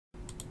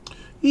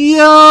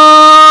Yo,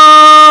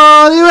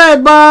 I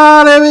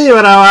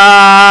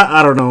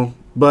don't know,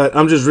 but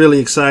I'm just really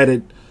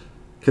excited.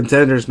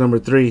 Contenders number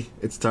 3.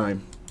 It's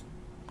time.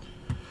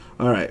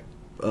 All right,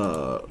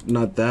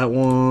 not that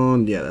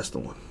one. Yeah, that's the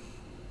one.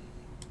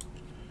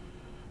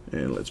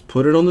 And let's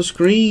put it on the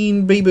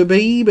screen, baby,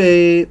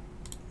 baby.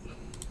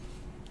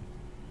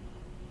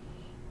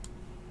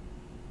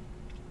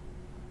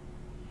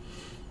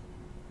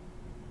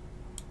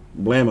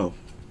 Blammo.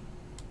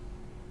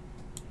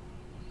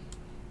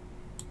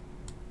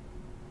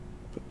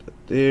 Put that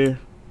there.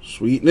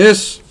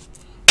 Sweetness.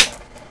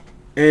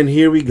 And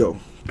here we go.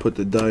 Put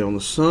the die on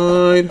the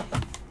side.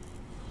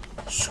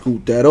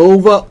 Scoot that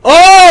over.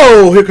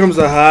 Oh! Here comes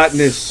the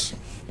hotness.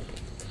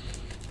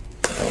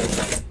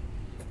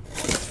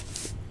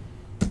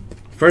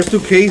 First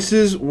 2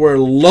 cases were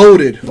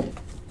loaded.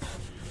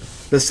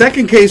 The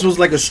second case was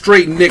like a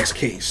straight Knicks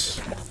case.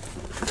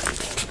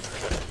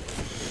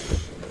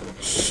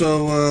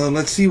 So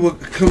let's see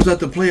what comes out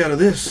to play out of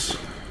this.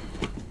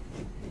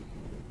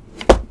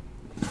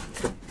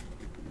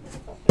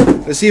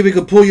 Let's see if we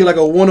can pull you like a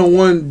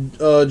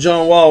 1-on-1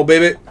 John Wall,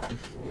 baby.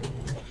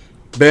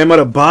 Bam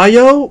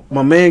Adebayo.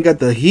 My man got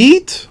the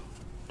heat.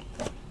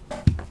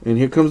 And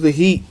here comes the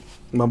heat.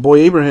 My boy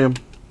Abraham.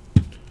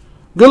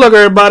 Good luck,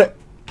 everybody.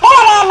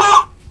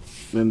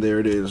 And there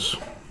it is.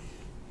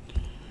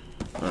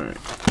 Alright.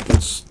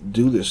 Let's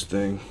do this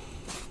thing.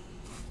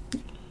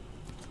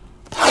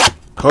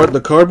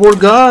 The cardboard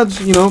gods,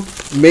 you know,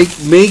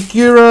 make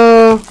your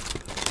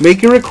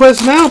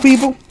request now,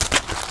 people.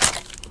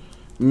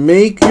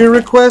 Make your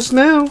request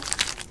now.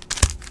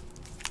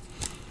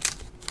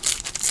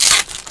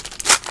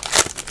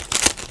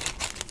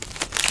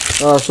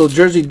 So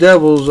Jersey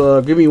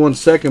Devils, give me 1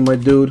 second, my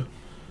dude.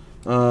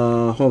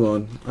 Hold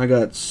on. I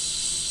got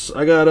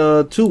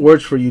 2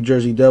 words for you,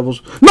 Jersey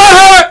Devils. My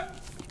heart!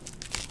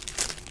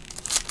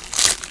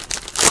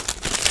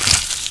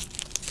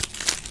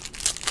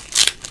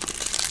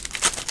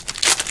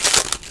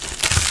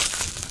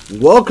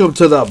 Welcome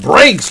to the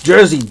breaks,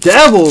 Jersey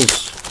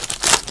Devils.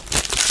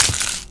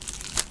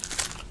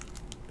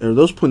 Are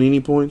those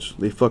Panini points?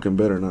 They fucking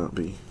better not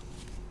be.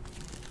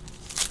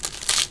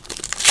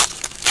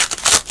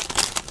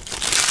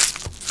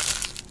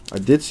 I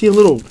did see a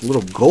little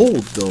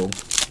gold though.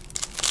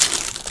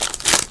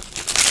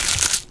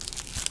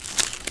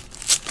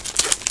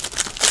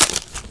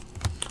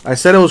 I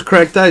said it was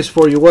cracked ice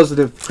for you, wasn't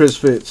it, Chris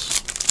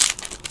Fitz?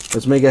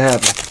 Let's make it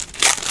happen.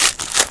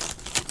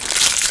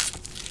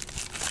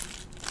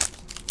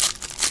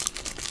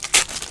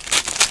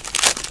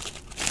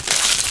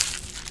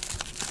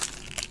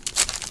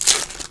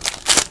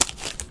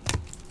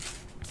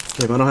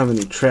 Damn, I don't have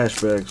any trash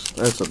bags.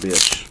 That's a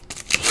bitch.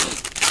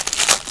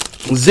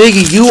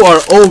 Ziggy, you are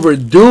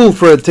overdue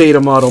for a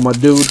Tatum auto, my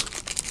dude.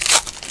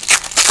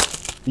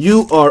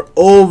 You are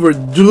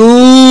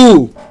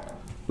overdue.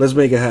 Let's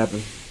make it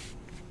happen.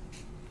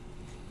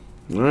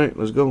 Alright,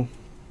 let's go.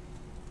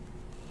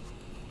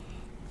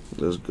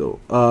 Let's go.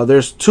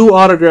 There's 2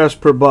 autographs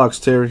per box,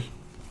 Terry.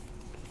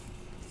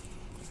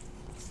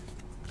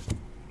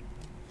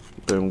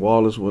 Ben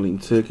Wallace, winning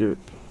ticket.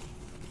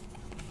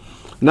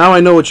 Now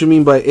I know what you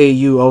mean by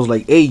AU. I was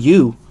like,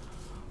 AU?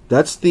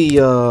 That's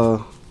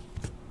the,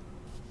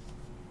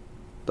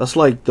 that's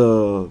like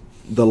the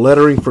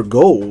lettering for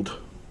gold.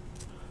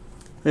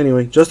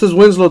 Anyway, Justice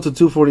Winslow to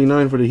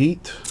 249 for the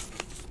Heat.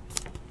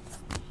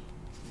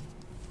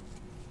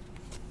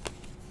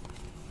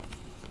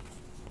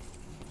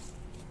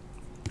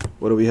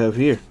 What do we have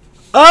here?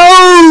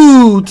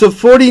 Oh! To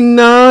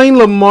 49,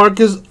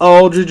 LaMarcus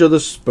Aldridge of the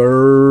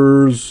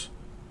Spurs.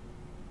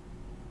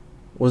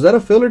 Was that a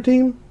filler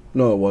team?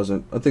 No, it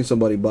wasn't. I think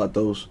somebody bought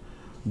those.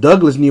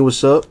 Douglas knew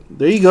what's up.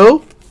 There you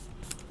go.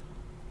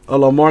 A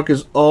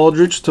LaMarcus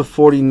Aldridge to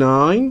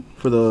 49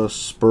 for the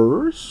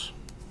Spurs.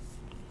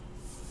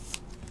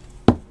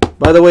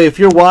 By the way, if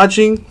you're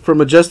watching for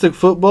Majestic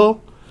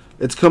Football,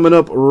 it's coming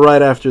up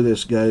right after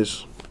this,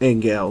 guys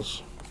and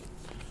gals.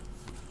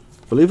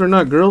 Believe it or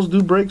not, girls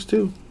do breaks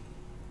too.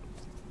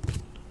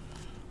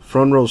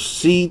 Front row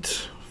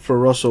seat for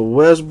Russell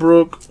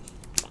Westbrook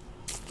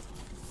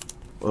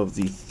of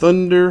the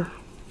Thunder.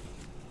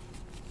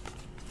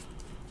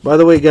 By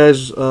the way,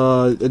 guys,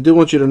 I do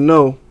want you to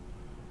know,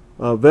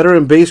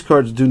 veteran base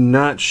cards do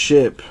not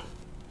ship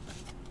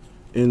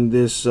in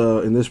this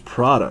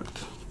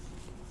product.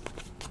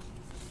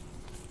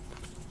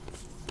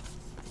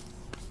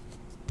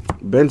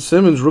 Ben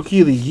Simmons,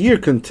 Rookie of the Year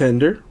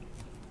contender.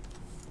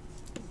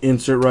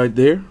 Insert right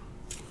there.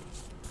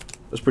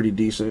 That's pretty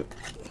decent.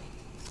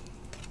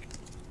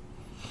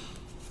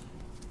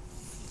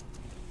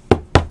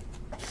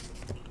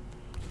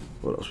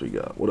 What else we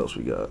got? What else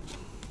we got?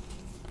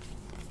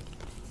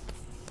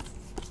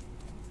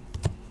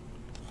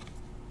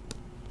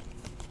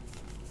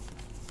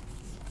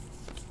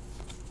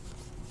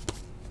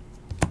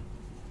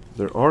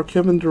 There are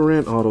Kevin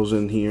Durant autos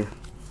in here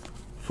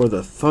for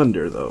the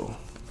Thunder, though.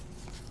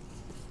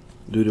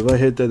 Dude, if I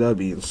hit that, that'd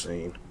be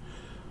insane.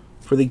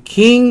 For the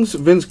Kings,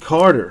 Vince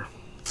Carter.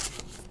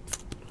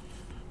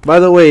 By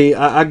the way,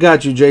 I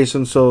got you,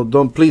 Jason. So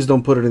please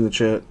don't put it in the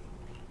chat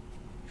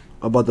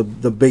about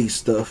the base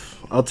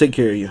stuff. I'll take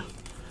care of you.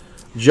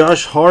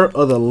 Josh Hart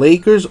of the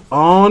Lakers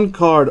on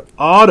card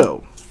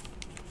auto.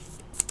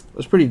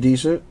 That's pretty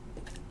decent.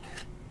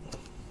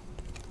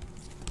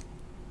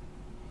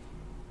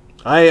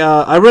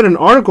 I read an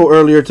article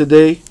earlier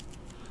today,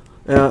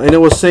 and it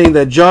was saying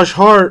that Josh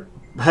Hart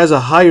has a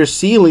higher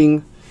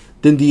ceiling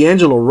than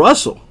D'Angelo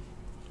Russell.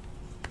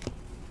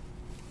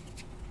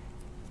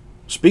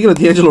 Speaking of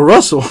D'Angelo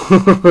Russell,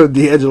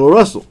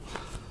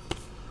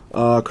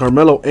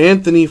 Carmelo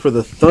Anthony for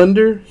the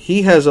Thunder.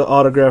 He has an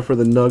autograph for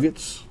the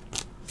Nuggets.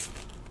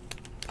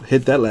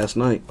 Hit that last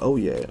night. Oh,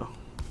 yeah.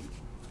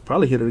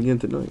 Probably hit it again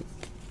tonight.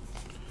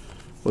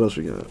 What else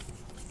we got?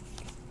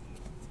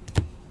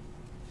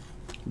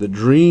 The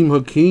Dream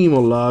Hakeem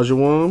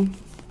Olajuwon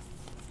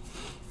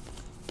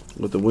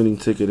with the winning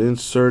ticket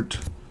insert.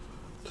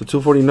 To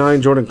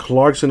 249, Jordan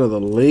Clarkson of the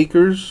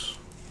Lakers.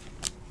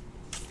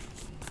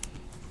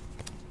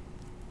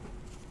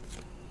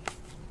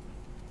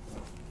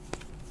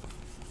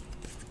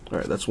 All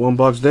right, that's one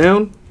box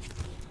down.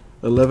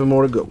 11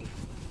 more to go.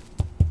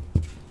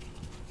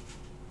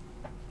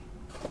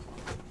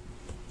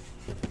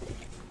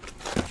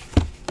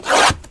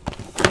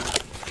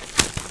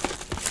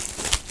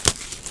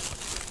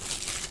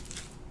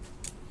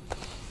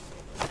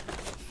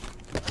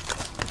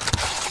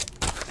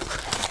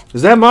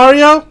 Is that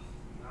Mario? Nah.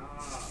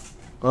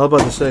 I was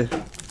about to say.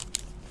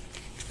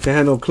 Can't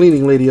have no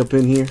cleaning lady up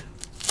in here.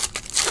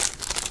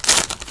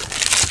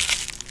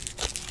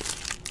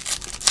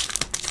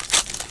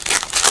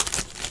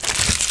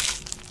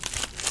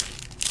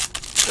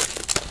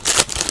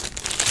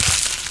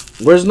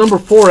 Where's number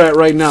 4 at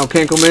right now,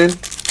 Kankoman?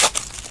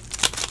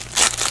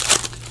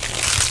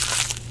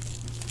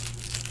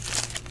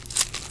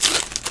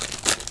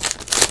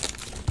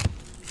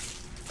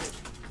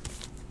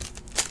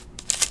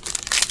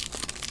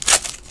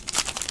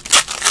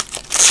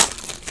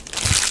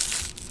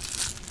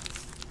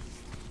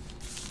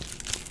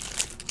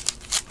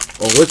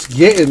 Oh, it's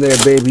getting there,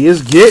 baby.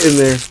 It's getting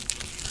there.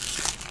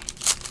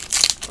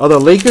 Are the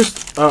Lakers?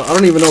 I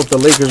don't even know if the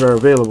Lakers are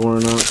available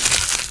or not.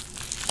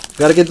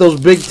 Got to get those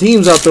big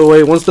teams out the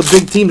way. Once the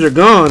big teams are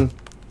gone,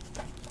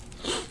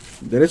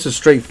 then it's a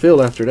straight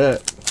fill after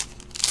that.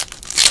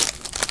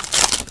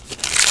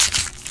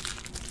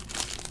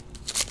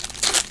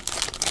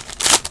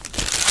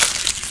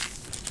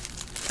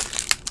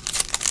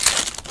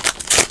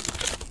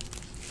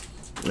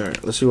 All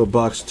right, let's see what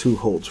box 2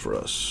 holds for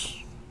us.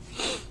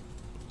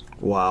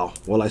 Wow.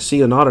 Well, I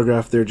see an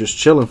autograph there just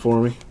chilling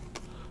for me.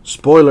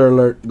 Spoiler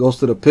alert, goes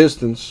to the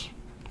Pistons.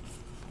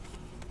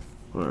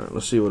 All right,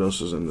 let's see what else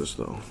is in this,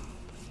 though.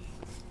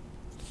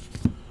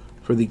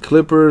 For the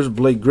Clippers,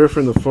 Blake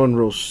Griffin, the front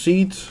row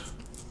seat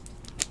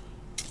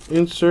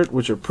insert,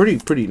 which are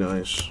pretty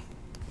nice.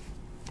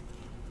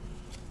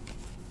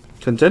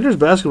 Contenders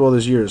basketball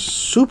this year is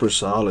super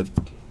solid.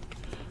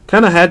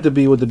 Kind of had to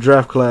be with the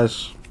draft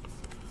class.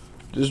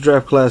 This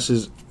draft class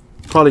is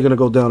probably going to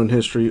go down in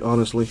history,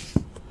 honestly.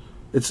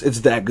 It's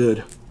that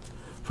good.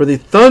 For the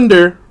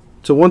Thunder,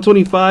 to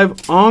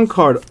 125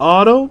 on-card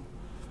auto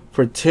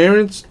for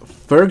Terrence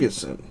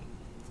Ferguson.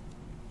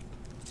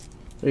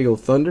 There you go,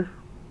 Thunder,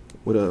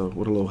 with a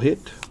little hit.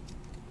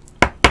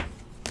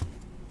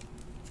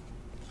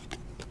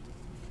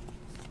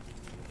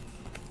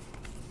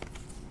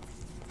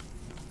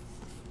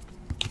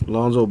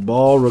 Lonzo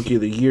Ball, Rookie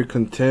of the Year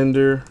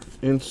contender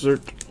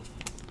insert.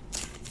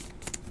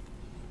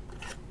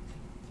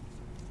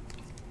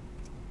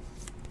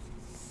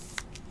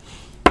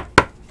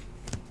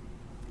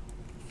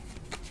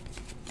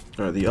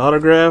 All right, the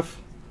autograph.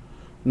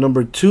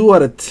 Number 2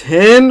 out of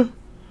 10.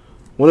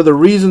 One of the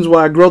reasons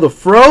why I grow the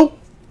fro,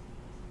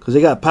 because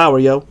they got power,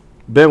 yo.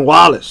 Ben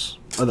Wallace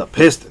of the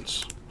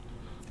Pistons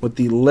with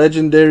the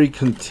legendary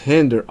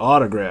contender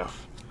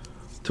autograph.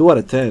 2 out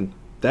of 10.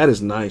 That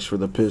is nice for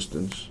the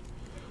Pistons.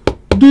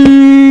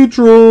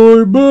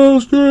 Detroit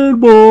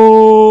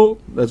basketball.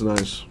 That's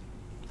nice.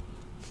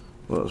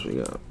 What else we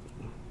got?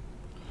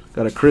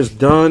 Got a Chris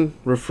Dunn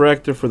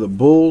refractor for the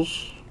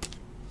Bulls.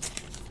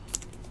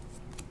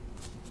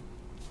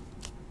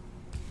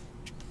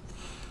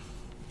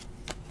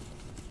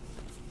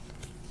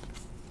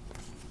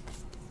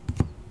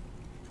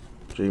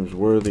 James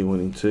Worthy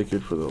winning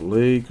ticket for the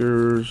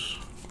Lakers.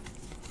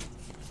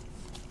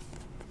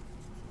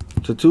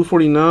 To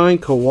 249,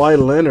 Kawhi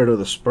Leonard of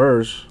the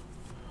Spurs,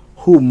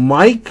 who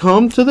might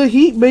come to the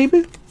Heat,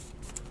 baby.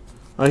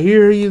 I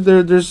hear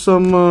there's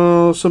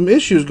some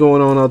issues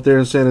going on out there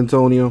in San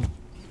Antonio.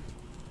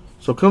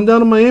 So come down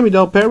to Miami,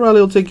 dog. Pat Riley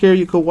will take care of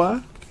you,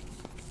 Kawhi.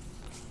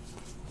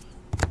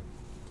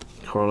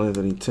 Karl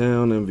Anthony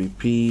Town,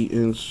 MVP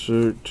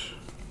insert.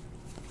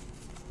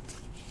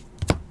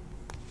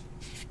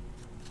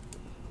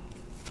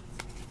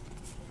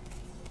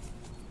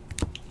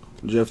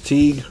 Jeff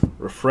Teague,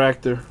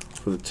 refractor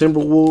for the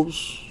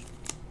Timberwolves.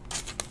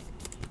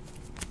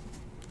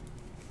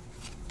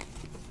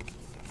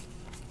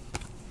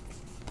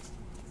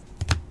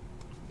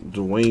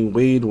 Dwayne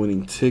Wade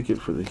winning ticket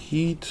for the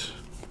Heat.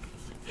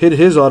 Hit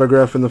his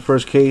autograph in the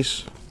first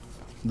case.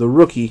 The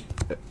rookie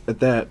at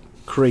that.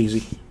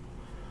 Crazy.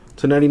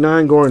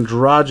 /99 Goran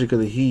Dragic of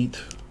the Heat.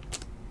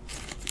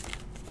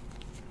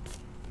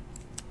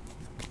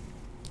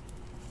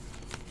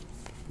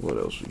 What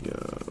else we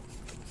got?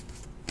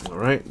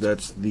 Alright,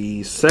 that's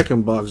the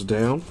second box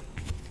down.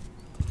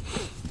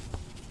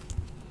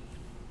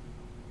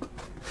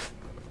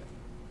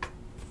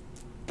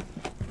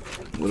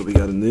 What do we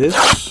got in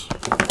this?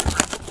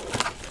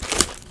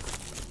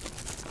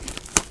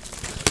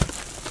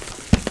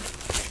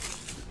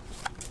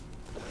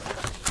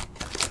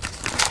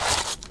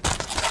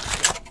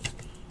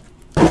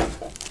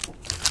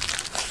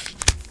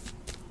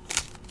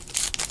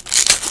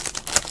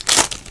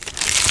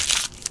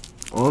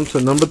 On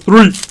to number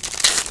 3.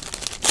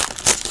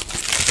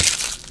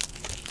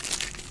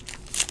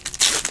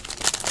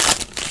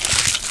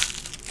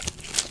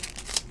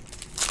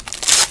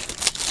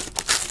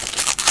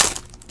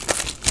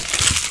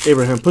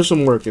 Abraham, put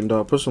some work in,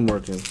 dog. Put some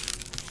work in.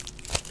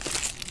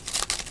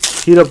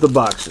 Heat up the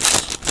boxes.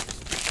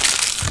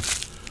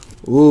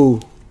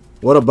 Ooh.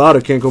 What about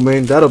it, Kenko,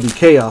 man? That'll be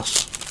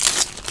chaos.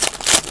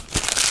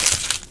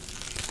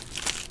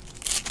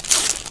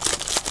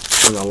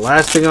 And the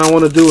last thing I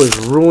want to do is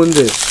ruin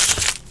this.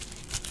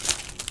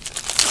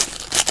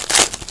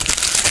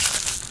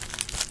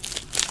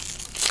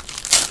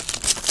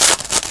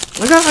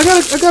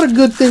 I got a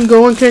good thing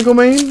going, Kenko,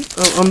 man.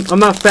 I'm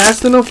not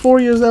fast enough for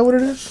you. Is that what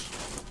it is?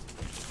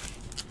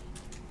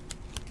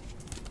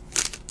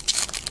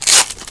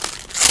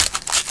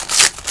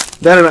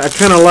 That I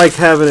kind of like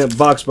having it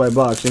box by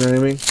box, you know what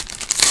I mean?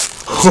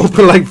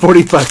 Open like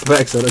 45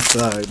 packs at a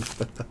time.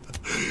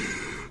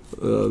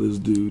 Oh, this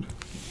dude.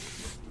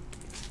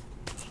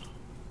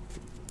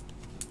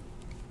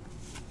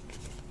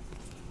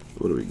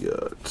 What do we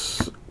got?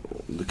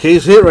 The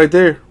case hit right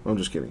there. I'm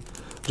just kidding.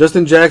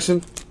 Justin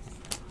Jackson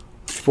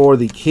for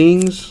the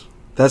Kings.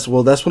 That's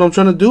what I'm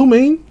trying to do,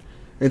 man.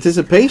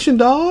 Anticipation,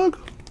 dog.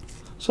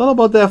 It's all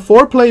about that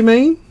foreplay,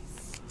 man.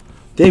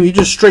 Damn, you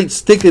just straight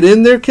stick it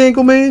in there,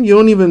 Kenko, man. You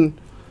don't even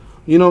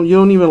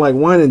like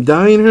wine and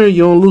dine her.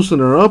 You don't loosen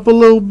her up a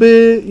little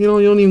bit. You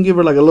don't even give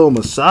her like a little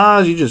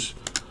massage. You just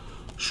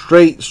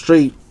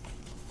straight.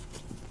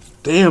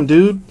 Damn,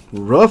 dude,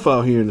 rough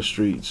out here in the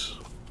streets.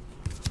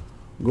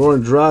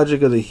 Goran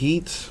Dragic of the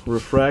Heat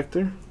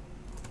refractor.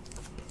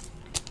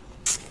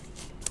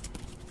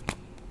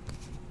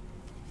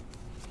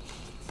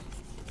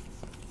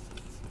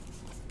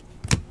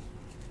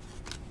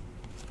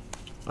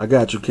 I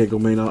got you,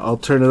 Kenko, man. I'll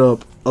turn it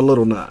up a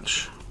little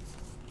notch.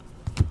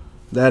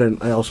 That, and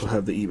I also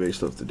have the eBay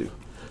stuff to do.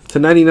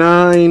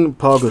 /99,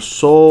 Paul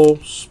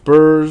Gasol,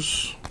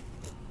 Spurs.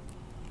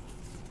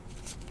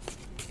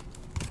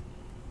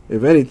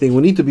 If anything,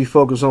 we need to be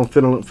focused on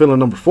filling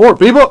number 4,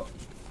 people.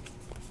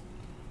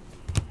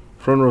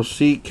 Front row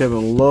seat,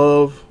 Kevin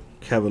Love,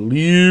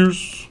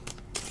 Cavaliers.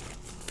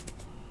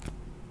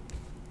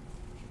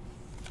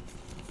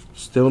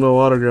 Still no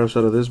autographs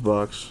out of this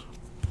box.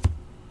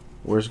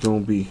 Where's gonna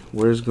be?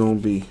 Where's gonna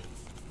be?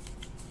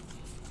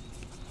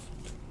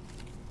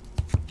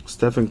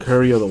 Stephen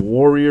Curry of the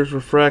Warriors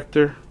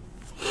refractor.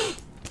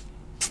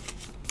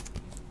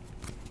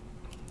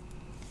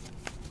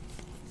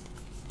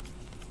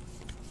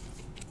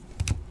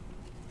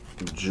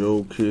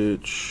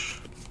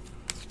 Jokic.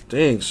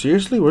 Dang,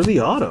 seriously? Where's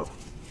the auto?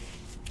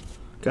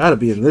 Gotta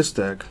be in this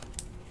deck.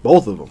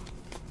 Both of them.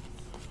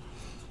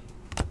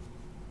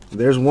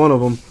 There's one of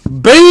them.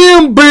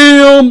 Bam!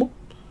 Bam!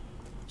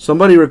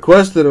 Somebody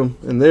requested him,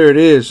 and there it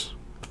is.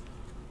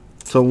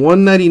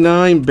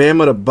 /199, Bam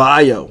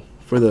Adebayo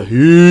for the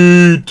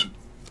Heat.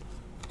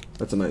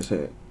 That's a nice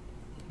hit.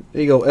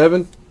 There you go,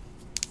 Evan.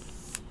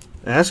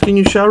 Asking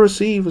you shall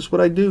receive is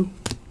what I do.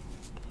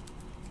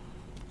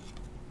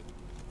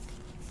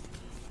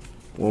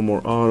 One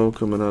more auto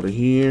coming out of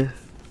here.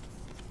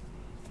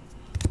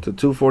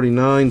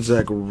 /249,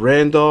 Zach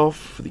Randolph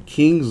for the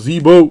Kings.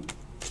 Zebo.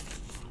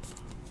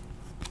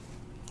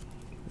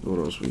 What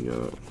else we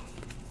got?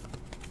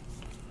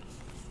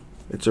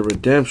 It's a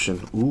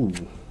redemption. Ooh.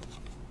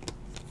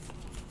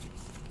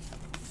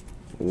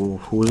 Ooh,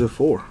 who is it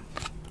for?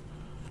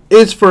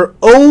 It's for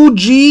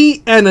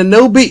OG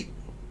Anunoby.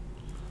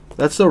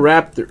 That's the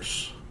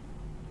Raptors.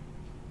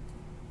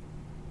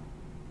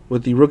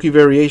 With the rookie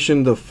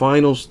variation, the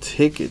finals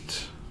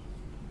ticket.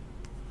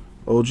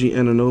 OG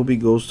Anunoby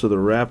goes to the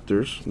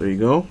Raptors. There you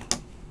go.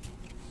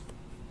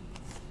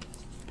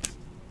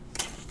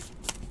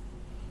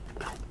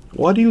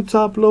 Why do you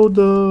top load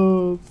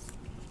the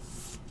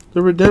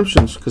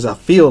redemptions? Because I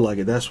feel like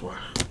it, that's why.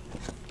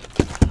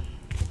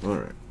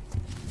 Alright.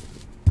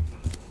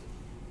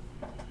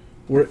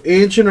 We're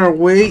inching our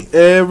way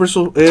ever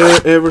so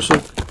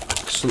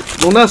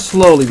well, not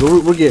slowly,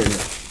 but we're getting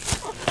there.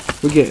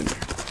 We're getting there.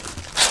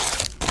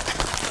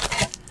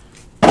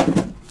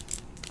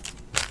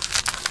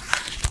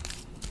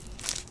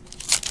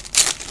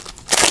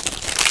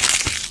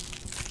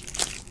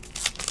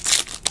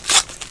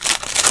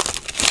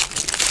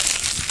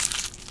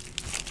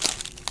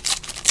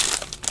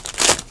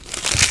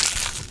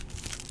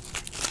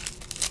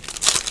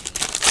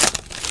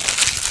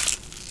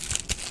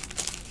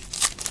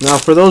 Now,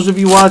 for those of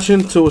you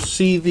watching to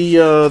see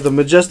the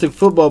Majestic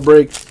football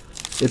break,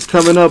 it's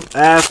coming up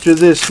after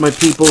this, my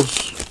peoples.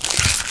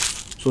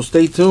 So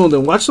stay tuned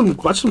and watch some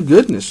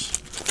goodness.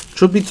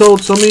 Truth be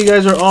told, some of you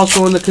guys are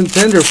also in the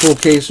Contender full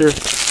caser.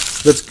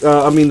 That's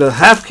the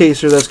half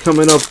caser that's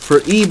coming up for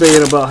eBay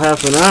in about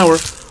half an hour,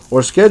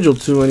 or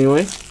scheduled to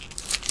anyway.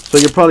 So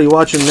you're probably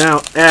watching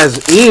now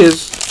as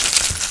is.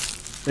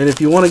 And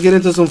if you want to get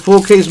into some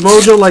full case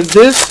mojo like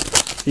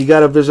this, you got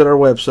to visit our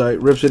website,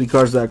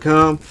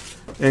 ripcitycards.com.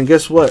 And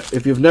guess what?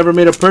 If you've never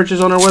made a purchase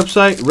on our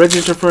website,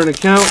 register for an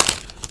account,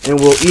 and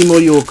we'll email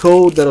you a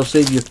code that'll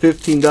save you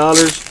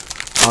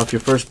 $15 off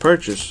your first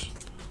purchase.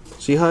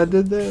 See how I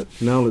did that?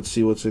 Now let's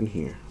see what's in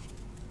here.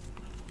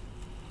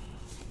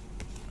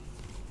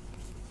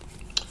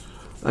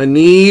 I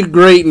need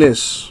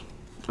greatness.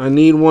 I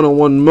need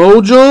one-on-one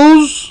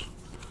mojos.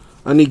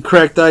 I need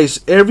cracked ice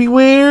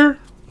everywhere.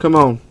 Come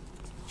on.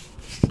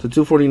 To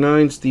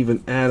 249,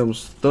 Steven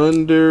Adams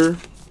Thunder.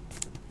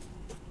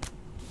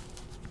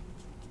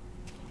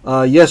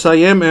 Yes, I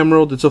am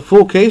Emerald. It's a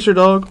full caser,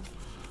 dog.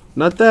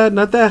 Not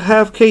that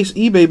half case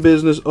eBay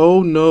business.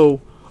 Oh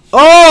no.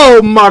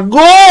 Oh my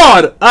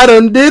God! I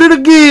done did it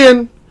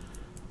again.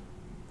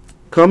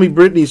 Call me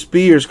Britney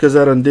Spears because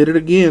I done did it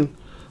again.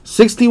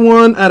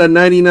 61 out of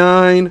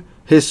 99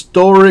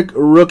 historic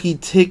rookie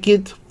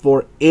ticket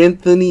for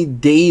Anthony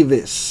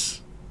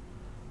Davis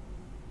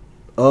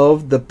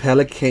of the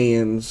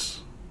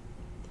Pelicans.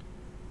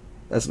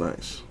 That's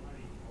nice.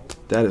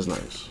 That is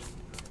nice.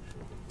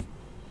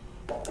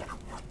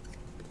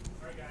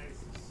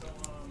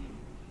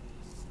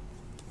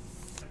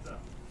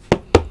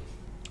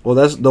 Well,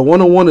 that's the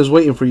 101 is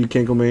waiting for you,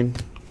 Kinkleman.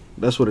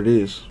 That's what it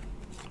is.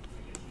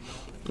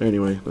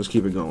 Anyway, let's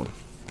keep it going.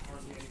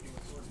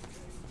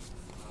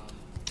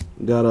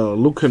 Got a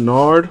Luke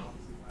Kennard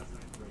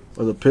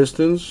of the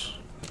Pistons.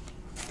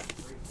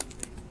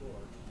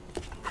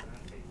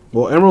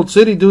 Well, Emerald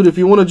City, dude, if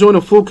you want to join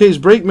a full case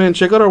break, man,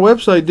 check out our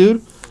website,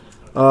 dude.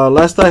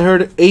 Last I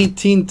heard,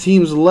 18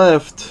 teams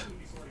left.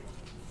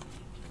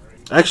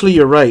 Actually,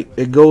 you're right.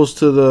 It goes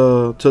to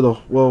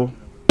the well.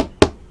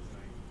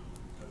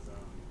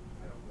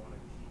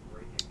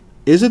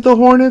 Is it the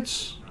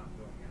Hornets?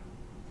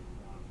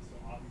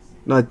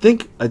 No, I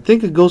think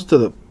it goes to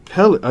the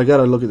Pellet. I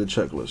gotta look at the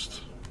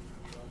checklist.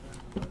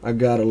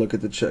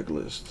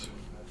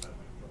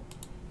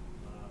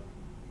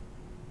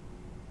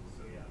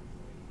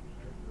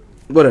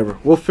 Whatever,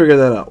 we'll figure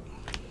that out.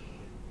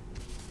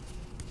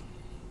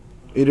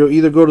 It'll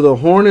either go to the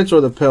Hornets or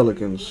the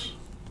Pelicans.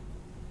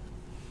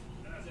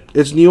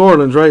 It's New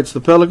Orleans, right? It's the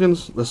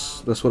Pelicans.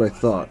 That's what I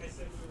thought.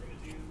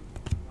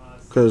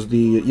 Because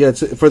it's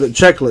for the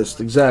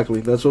checklist,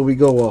 exactly. That's what we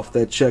go off,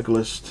 that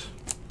checklist.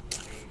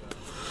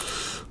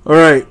 All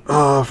right,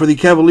 for the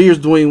Cavaliers,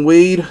 Dwayne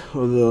Wade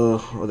or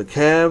the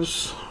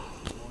Cavs.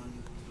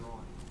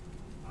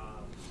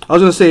 I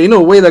was gonna say,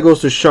 no way that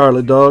goes to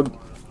Charlotte, dog.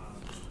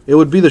 It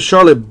would be the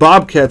Charlotte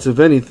Bobcats, if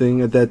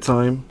anything, at that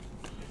time,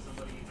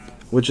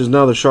 which is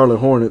now the Charlotte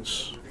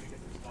Hornets.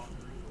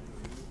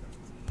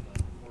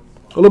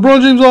 A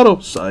LeBron James auto,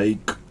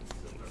 psych.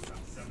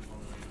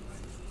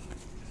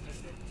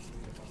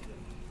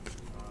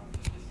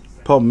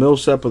 Paul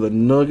Millsap of the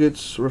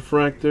Nuggets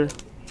refractor.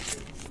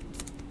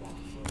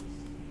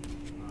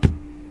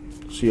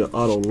 See an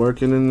auto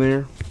lurking in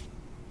there.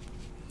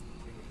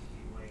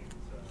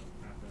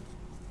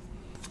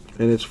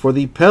 And it's for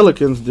the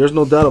Pelicans. There's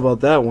no doubt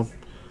about that one.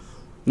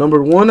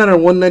 Number 1 out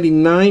of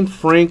 199,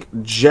 Frank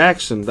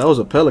Jackson. That was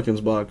a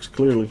Pelicans box,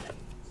 clearly.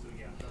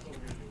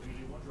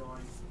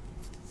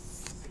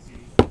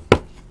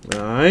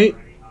 Alright.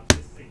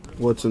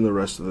 What's in the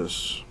rest of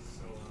this?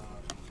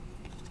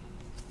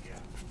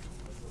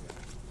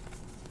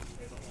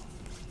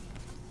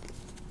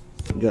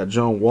 We got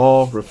John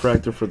Wall,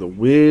 refractor for the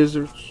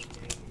Wizards.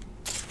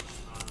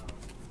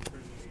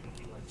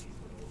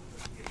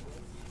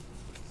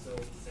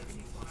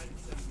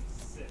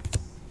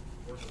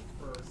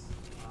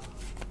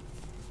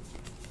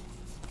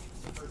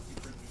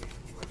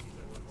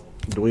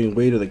 Dwayne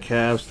Wade of the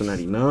Cavs to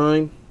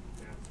 99.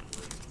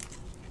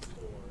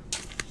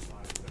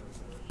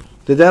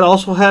 Did that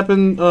also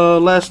happen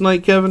last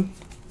night, Kevin?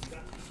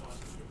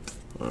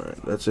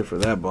 Alright, that's it for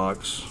that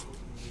box.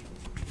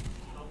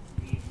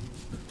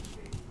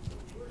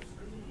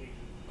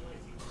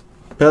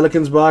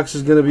 Pelicans box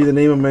is going to be the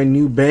name of my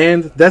new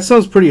band. That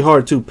sounds pretty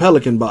hard too.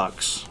 Pelican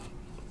box.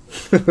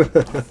 This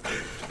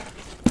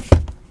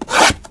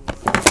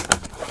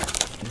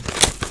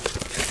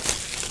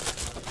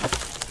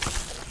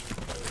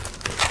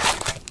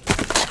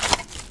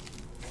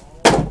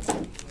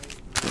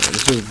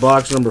is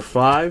box number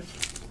 5.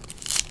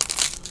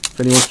 If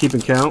anyone's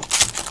keeping count.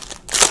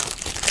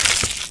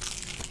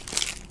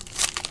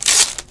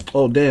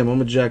 Oh damn, I'm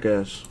a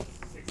jackass.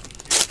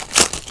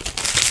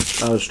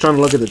 I was trying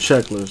to look at the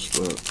checklist,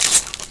 but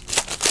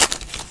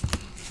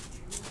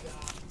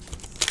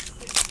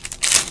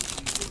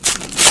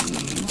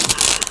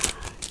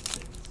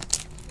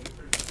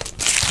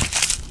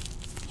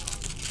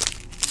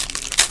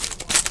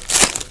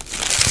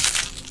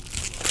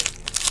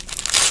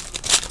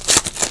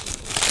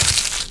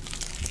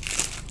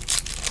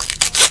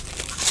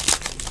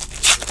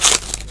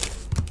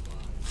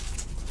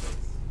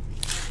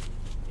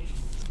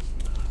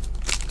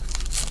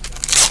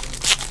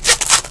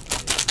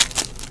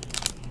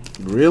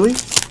Really?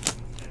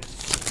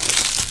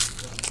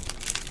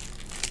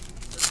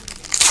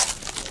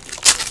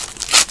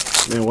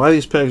 Man, why are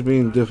these packs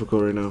being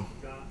difficult right now?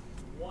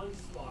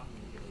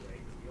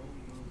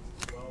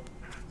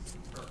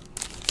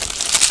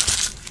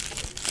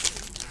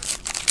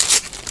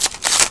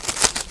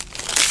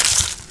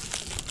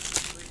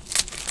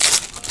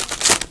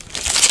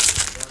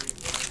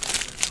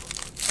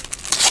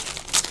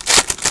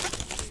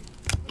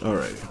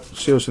 Alright,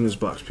 let's see what's in this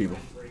box, people.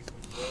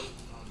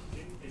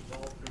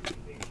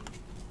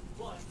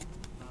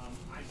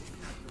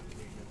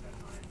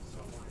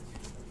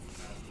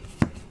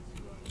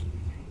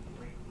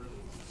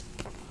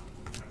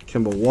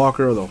 Kemba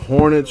Walker of the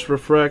Hornets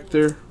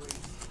refractor.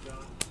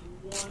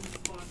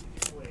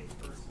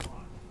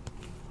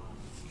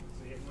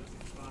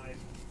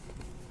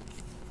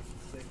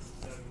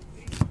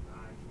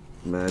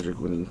 Magic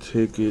winning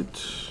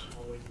ticket.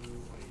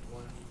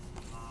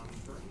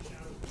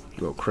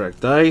 Go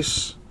cracked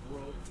ice.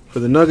 For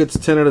the Nuggets,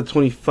 10 out of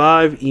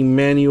 25,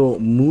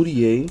 Emmanuel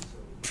Mudiay.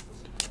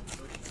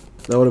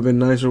 That would have been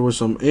nicer with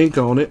some ink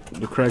on it.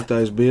 The cracked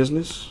ice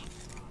business.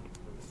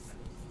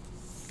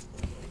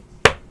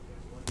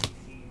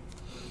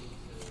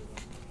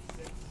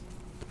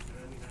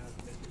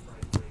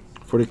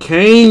 For the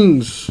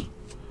Kings,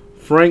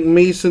 Frank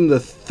Mason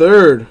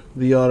III,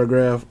 the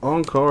autograph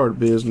on card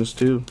business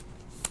too.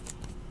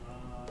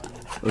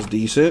 That's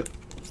decent.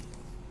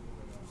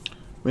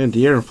 Man,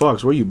 De'Aaron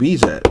Fox, where you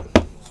bees at?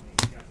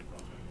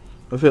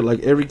 I've hit like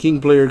every King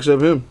player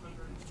except him.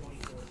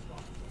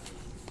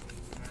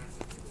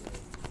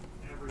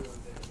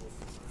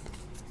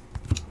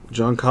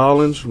 John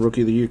Collins,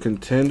 Rookie of the Year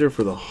contender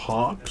for the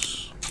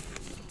Hawks.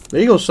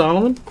 There you go,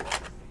 Solomon.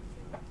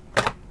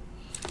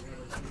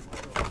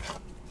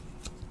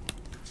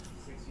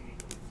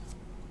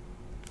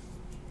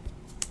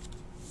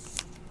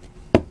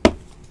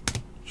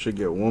 Should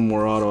get one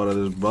more auto out of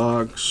this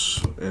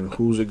box. And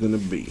who's it going to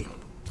be?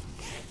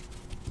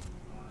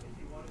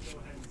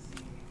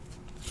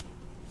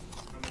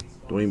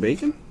 Dwayne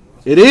Bacon?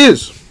 It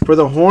is! For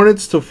the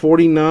Hornets to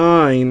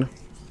 49.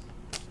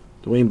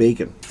 Dwayne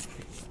Bacon.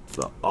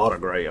 The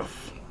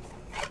autograph.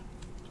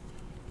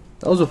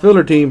 That was a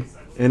filler team.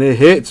 And it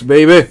hits,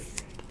 baby.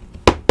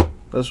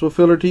 That's what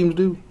filler teams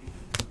do.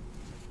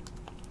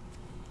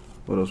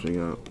 What else we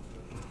got?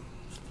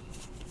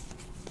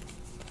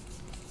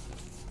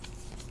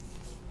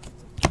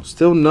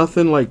 Still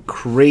nothing like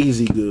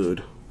crazy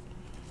good.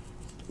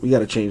 We got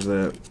to change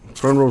that.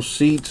 Front row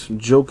seats,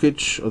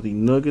 Jokic of the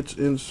Nuggets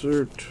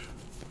insert.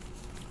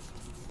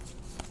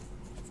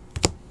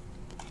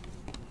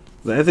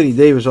 The Anthony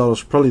Davis auto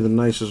is probably the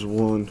nicest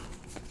one.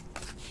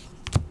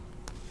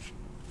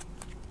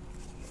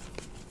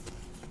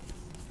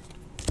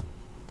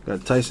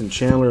 Got Tyson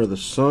Chandler of the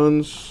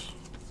Suns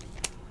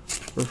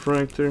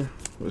refractor.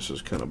 This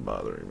is kind of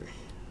bothering me.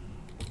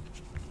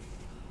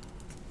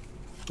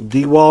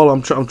 D-Wall,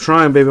 I'm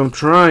trying, baby. I'm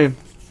trying.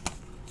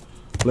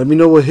 Let me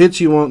know what hits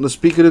you want. Let's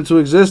speak it into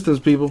existence,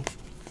 people.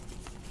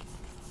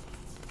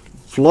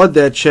 Flood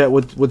that chat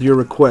with your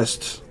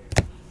requests.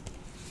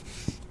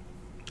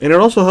 And it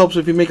also helps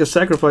if you make a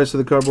sacrifice to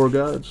the cardboard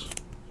gods.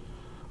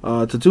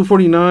 To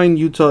 249,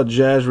 Utah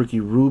Jazz, Ricky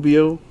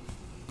Rubio.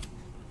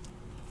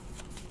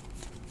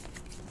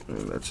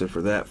 And that's it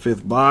for that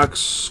fifth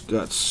box.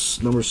 Got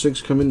number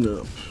 6 coming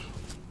up.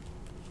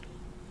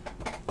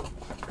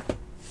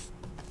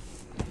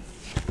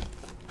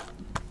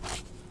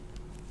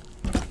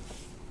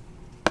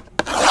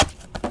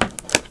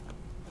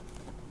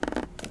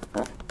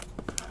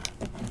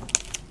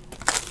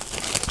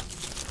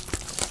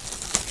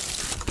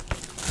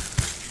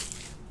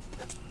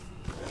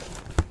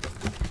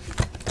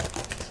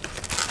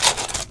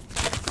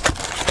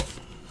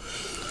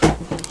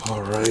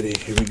 Alrighty,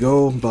 here we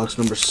go. Box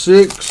number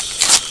 6.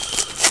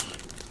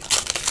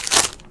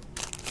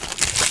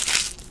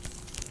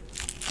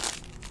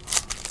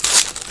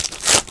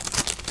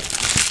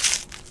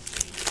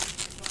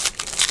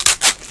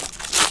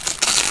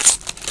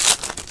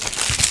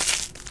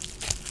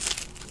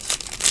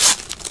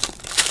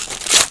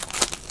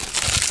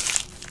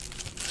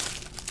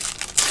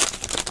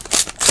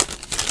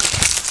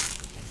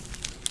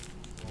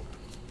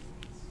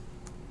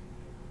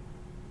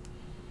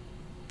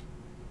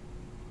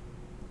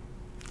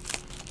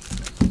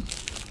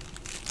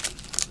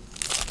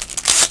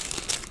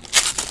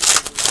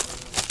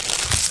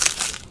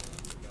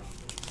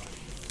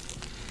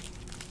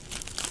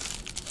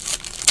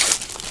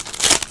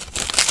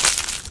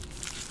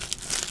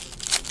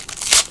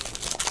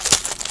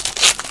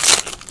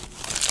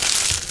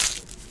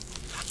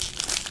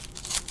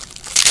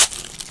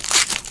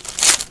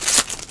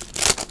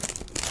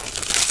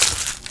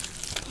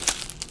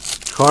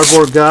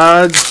 Cardboard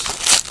gods.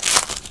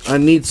 I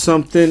need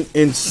something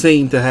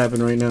insane to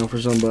happen right now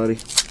for somebody.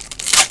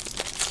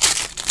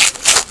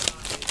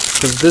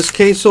 Because this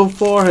case so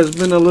far has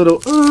been a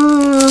little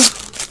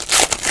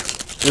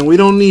and we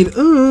don't need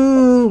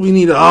we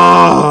need you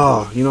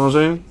know what I'm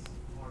saying?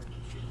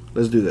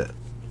 Let's do that.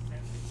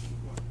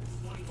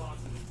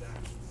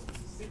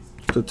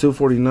 To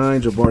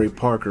 249, Jabari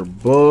Parker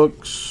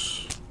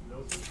books.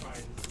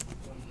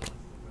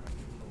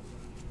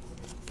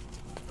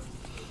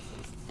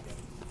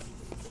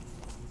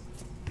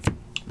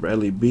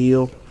 Bradley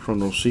Beal from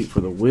the seat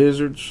for the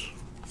Wizards.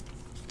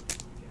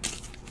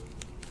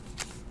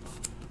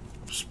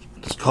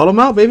 Just call him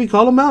out, baby.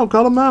 Call him out.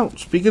 Call him out.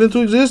 Speak it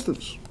into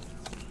existence.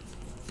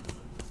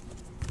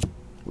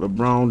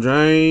 LeBron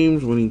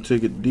James, winning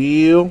ticket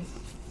deal.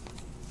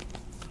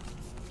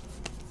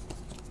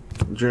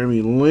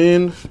 Jeremy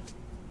Lin,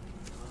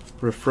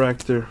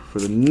 refractor for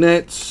the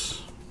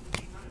Nets.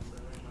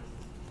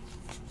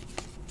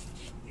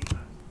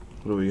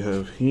 What do we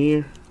have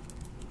here?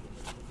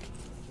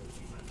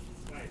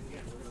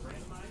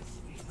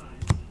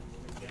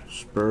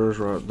 Spurs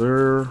right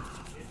there.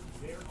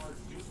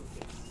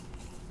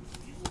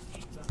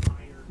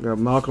 Got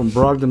Malcolm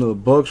Brogdon of the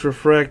Bucks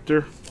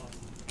refractor.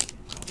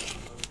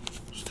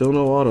 Still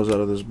no autos out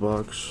of this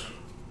box.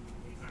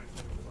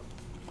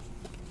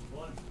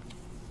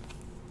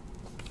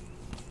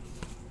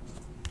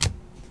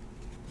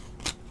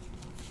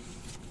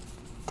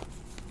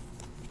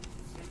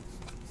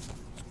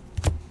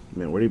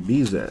 Man, where they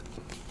bees at?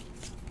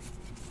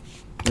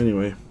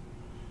 Anyway,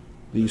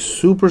 the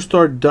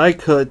superstar die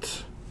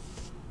cut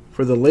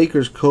for the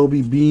Lakers,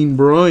 Kobe Bean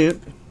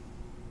Bryant.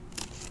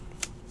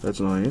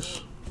 That's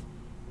nice.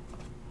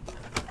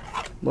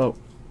 Well,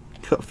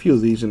 a few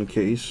of these in the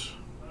case.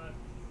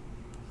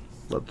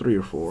 About 3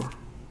 or 4.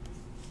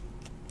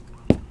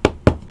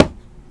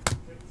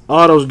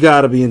 Auto's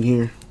gotta be in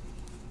here.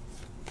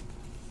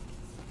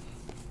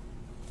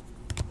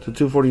 To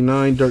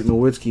 249, Dirk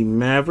Nowitzki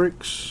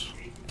Mavericks.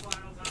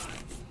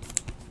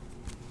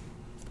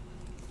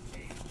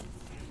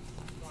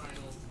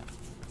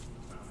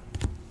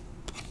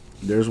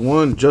 There's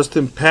one.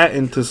 Justin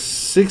Patton to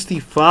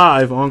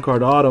 65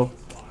 on-card auto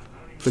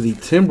for the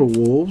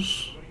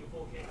Timberwolves.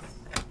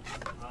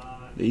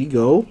 There you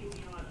go.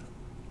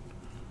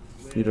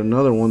 Need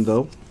another one,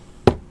 though.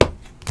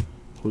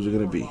 Who's it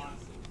going to be?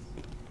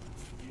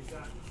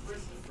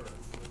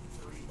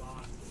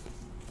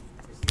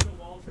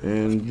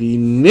 And the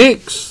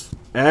Knicks,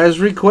 as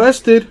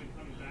requested,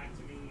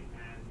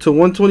 to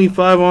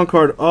 125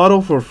 on-card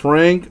auto for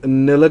Frank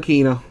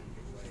Ntilikina.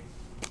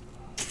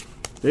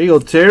 There you go,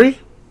 Terry.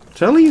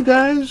 Telling you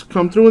guys,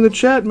 come through in the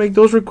chat, make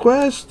those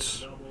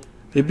requests.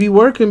 It be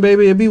working,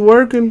 baby. It be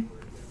working.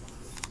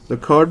 The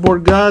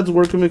cardboard gods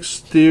work in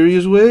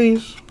mysterious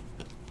ways.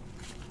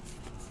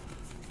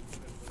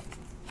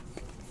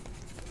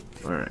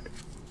 All right.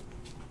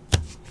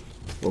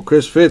 Well,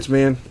 Chris Fitz,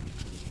 man.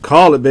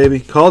 Call it, baby.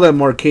 Call that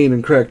Marquine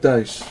and cracked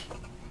ice.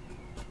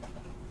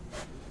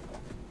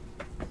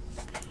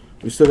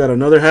 We still got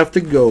another half to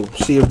go.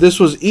 See, if this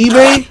was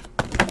eBay,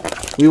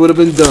 we would have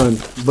been done.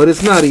 But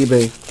it's not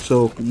eBay,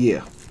 so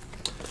yeah.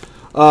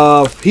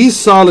 He's a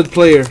solid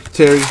player,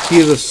 Terry. He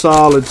is a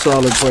solid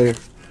player.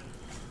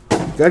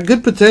 Got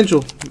good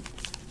potential.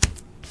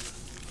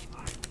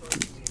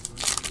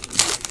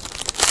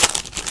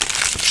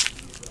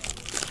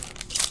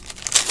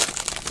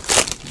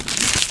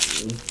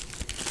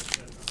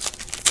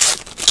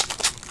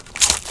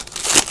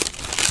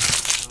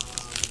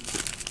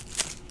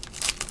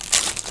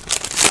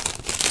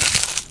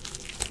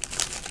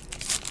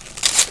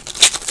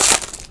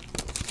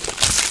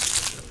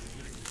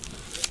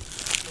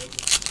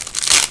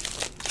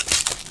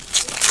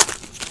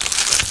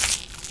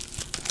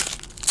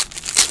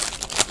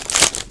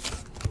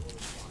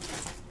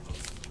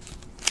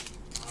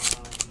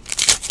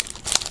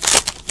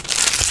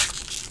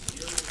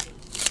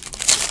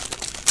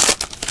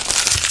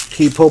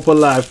 Keep hope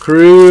alive,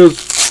 Cruz.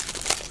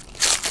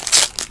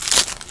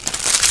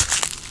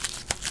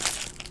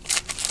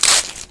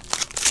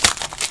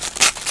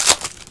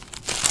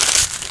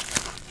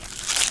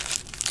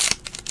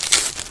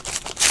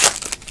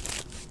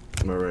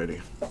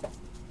 Alrighty.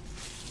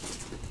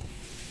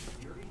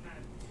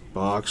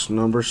 Box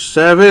number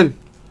 7.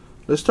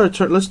 Let's start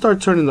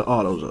turning the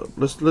autos up.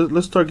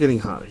 Let's start getting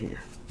hot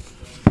here.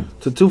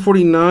 To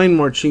 249,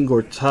 Marcin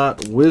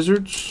Gortat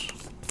Wizards.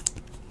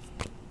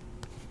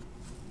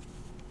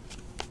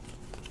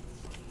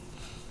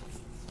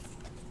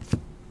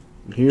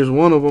 Here's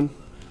one of them.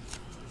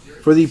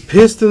 For the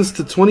Pistons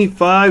to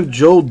 25,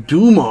 Joe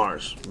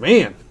Dumars.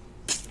 Man.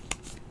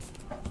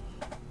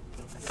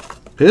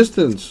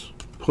 Pistons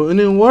putting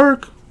in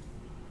work.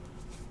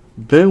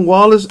 Ben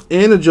Wallace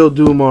and a Joe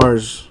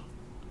Dumars.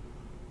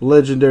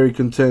 Legendary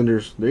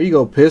contenders. There you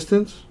go,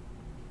 Pistons.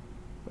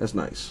 That's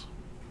nice.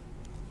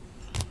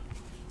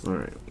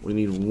 Alright, we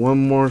need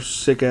one more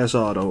sick-ass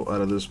auto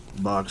out of this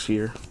box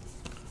here.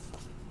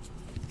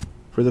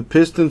 For the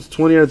Pistons,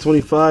 20 out of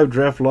 25,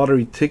 draft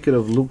lottery ticket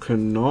of Luke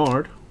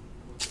Kennard.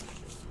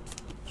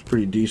 It's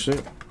pretty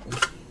decent.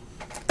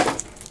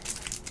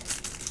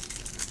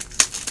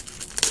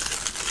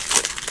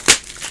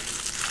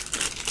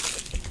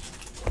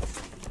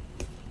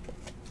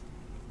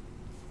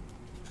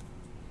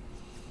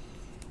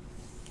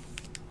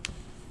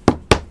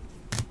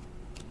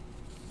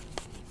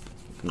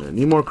 Yeah,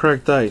 need more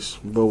cracked ice,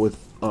 but with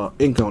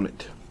ink on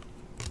it.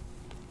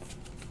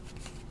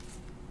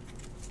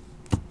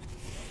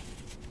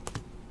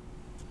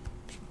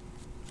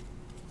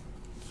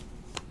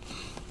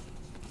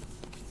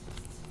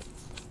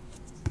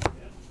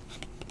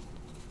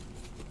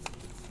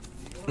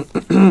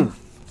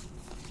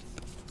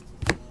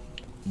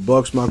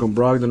 Bucks Malcolm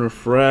Brogdon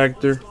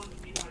refractor.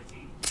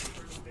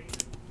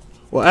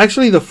 Well,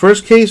 actually, the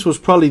first case was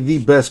probably the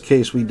best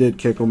case we did,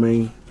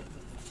 Kickelman.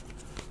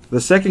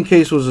 The second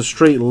case was a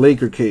straight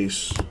Laker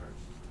case.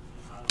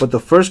 But the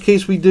first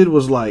case we did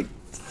was like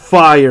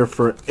fire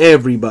for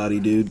everybody,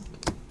 dude.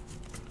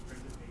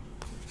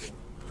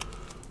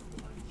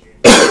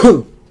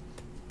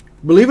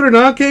 Believe it or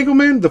not,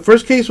 Kickelman, the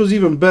first case was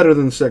even better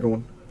than the second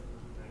one.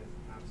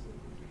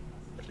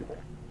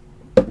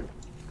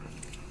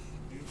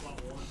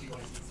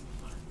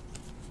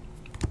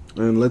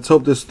 And let's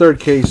hope this third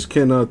case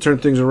can turn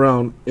things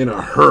around in a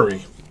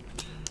hurry.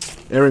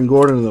 Aaron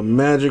Gordon of the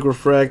Magic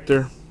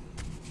refractor.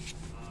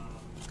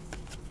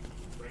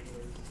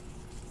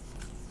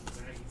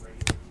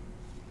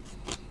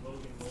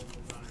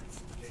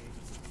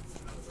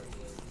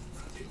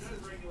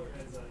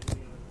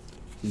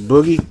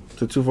 Boogie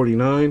to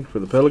 249 for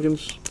the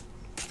Pelicans.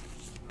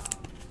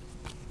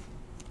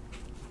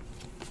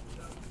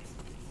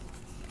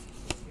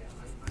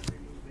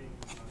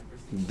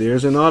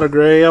 There's an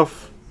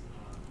autograph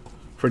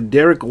for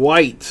Derek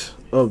White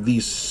of the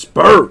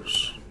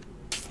Spurs.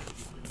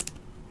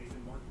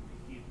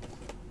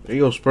 There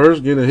you go,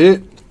 Spurs, getting a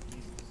hit.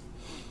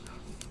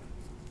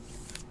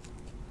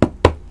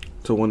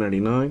 To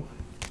 199.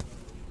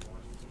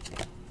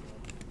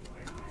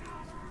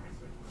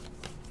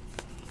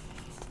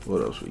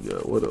 What else we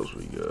got? What else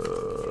we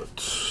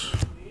got?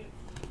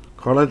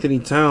 Karl Anthony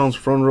Towns,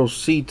 front row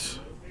seat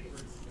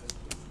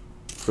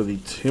for the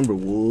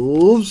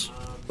Timberwolves.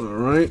 All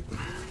right.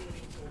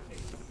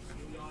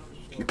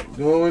 Keep it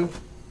going.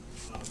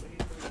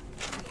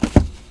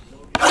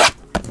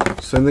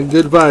 Sending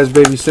good vibes,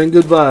 baby. Send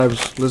good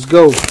vibes. Let's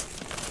go.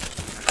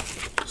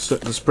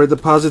 Let's spread the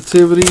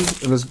positivity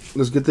and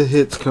let's get the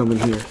hits coming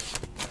here.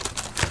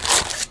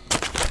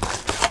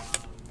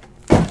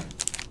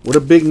 Where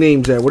the big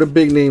names at? Where the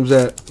big names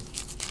at?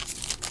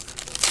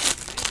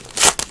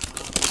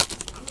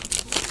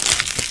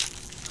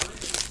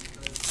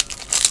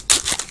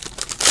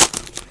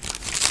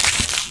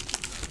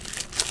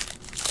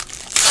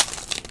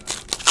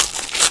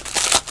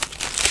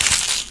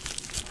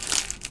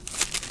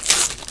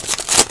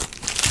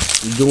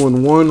 I'm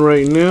doing one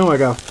right now. I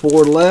got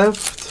 4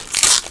 left.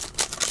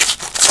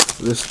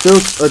 There's still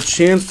a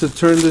chance to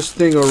turn this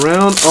thing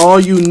around. All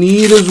you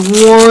need is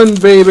one,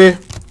 baby.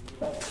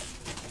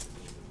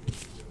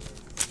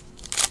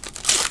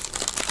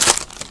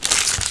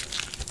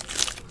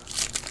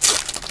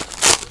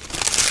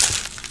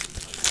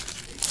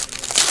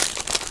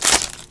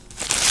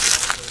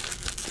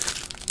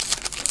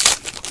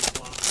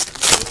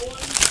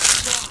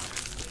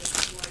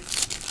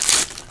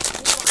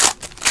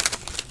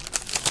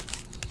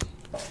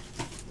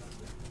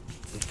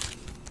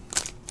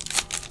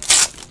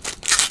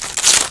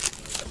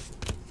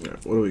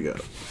 What do we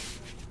got?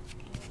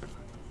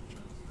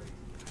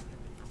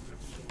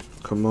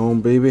 Come on,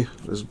 baby.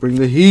 Let's bring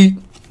the heat.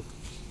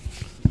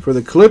 For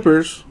the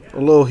Clippers, a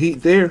little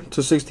heat there.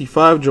 To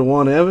 65,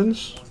 Jawan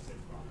Evans.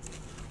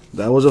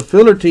 That was a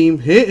filler team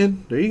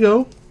hitting. There you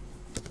go.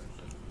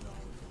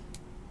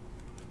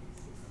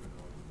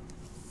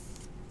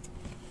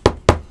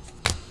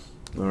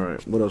 All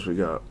right, what else we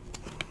got?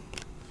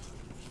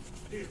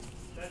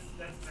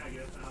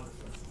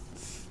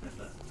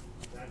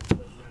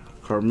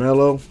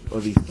 Carmelo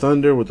of the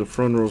Thunder with the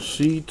front row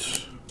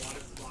seat.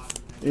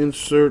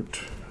 Insert.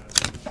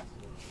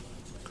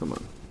 Come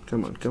on.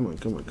 Come on, come on,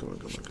 come on, come on,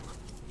 come on, come on.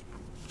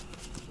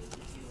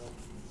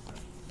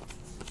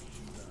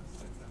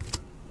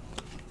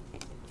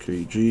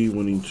 KG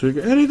winning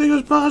ticket. Anything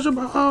is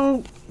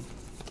possible.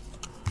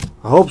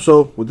 I hope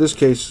so. With this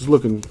case, it's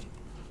looking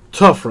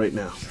tough right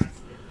now.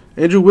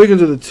 Andrew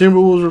Wiggins of the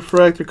Timberwolves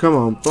refractor. Come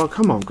on. Oh,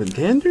 come on,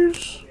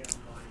 Contenders.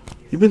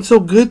 You've been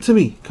so good to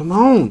me. Come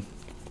on.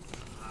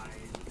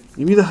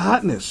 Give me the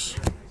hotness.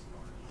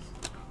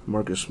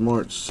 Marcus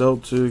Smart,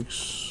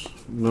 Celtics.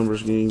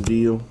 Numbers game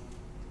deal.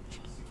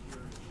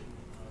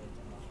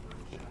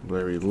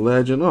 Larry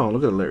Legend. Oh,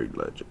 look at Larry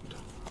Legend.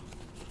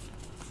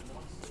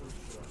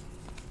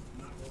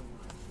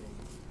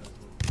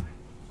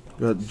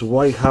 Got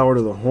Dwight Howard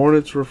of the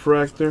Hornets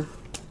refractor.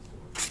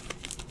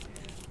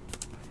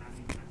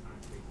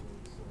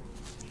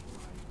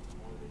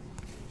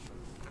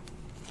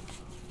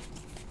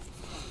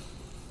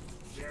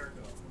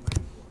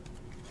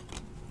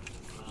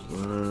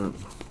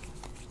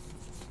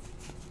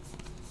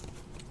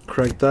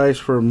 Cracked ice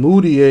for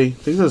Moutier. I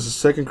think that's the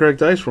second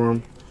cracked ice for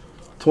him.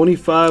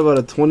 25 out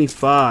of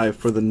 25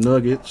 for the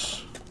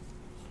Nuggets.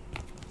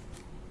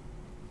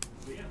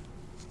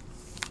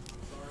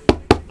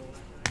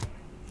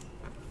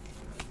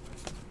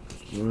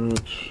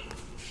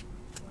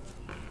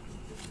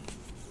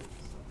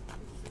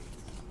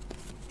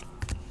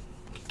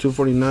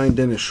 $249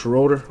 Dennis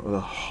Schroeder of the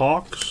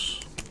Hawks.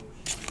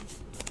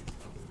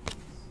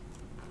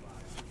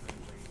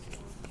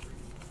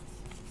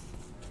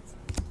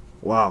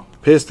 Wow,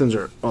 Pistons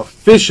are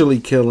officially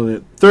killing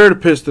it.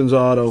 Third Pistons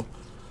auto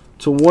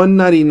to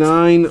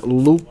 199,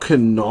 Luke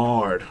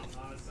Kennard.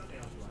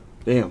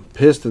 Damn,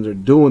 Pistons are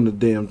doing the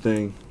damn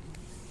thing.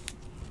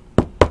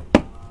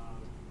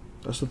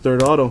 That's the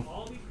third auto.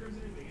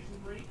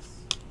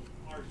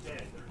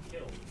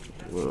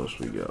 What else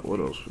we got? What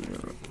else we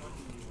got?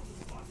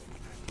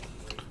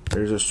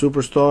 There's a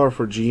superstar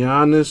for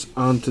Giannis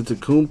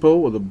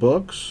Antetokounmpo of the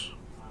Bucks.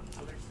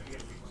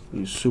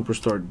 He's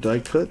superstar die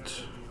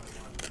cut.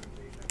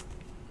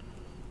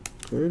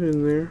 Put it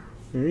in there.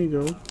 There you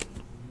go.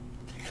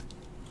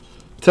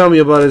 Tell me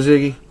about it,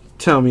 Ziggy.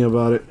 Tell me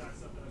about it.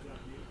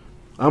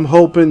 I'm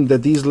hoping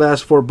that these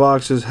last 4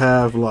 boxes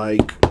have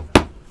like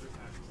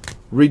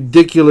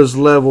ridiculous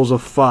levels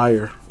of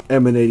fire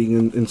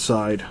emanating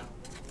inside.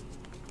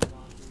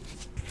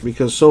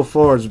 Because so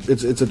far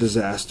it's a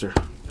disaster.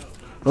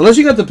 Unless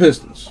you got the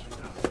Pistons.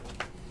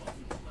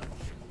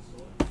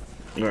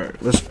 All right,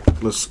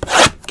 let's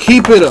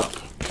keep it up.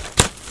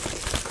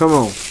 Come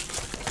on,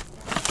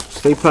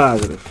 stay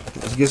positive.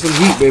 Let's get some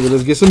heat, baby.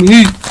 Let's get some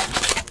heat.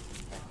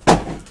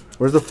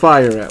 Where's the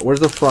fire at? Where's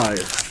the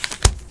fire?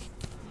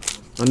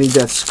 I need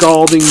that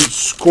scalding,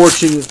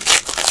 scorching,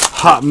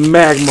 hot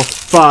magma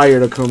fire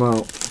to come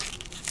out.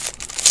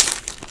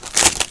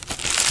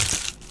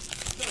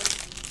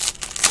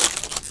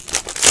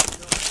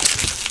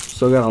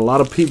 Still got a lot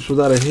of peeps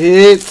without a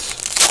hit.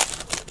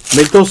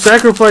 Make those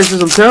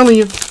sacrifices, I'm telling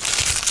you.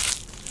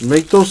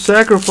 Make those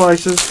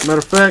sacrifices. Matter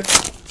of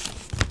fact,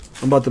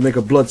 I'm about to make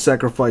a blood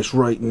sacrifice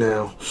right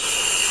now.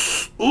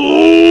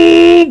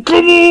 Oh,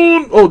 come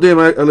on. Oh, damn,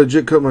 I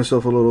legit cut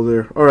myself a little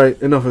there. All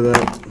right, enough of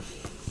that.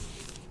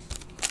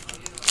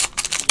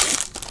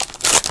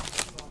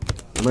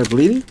 Am I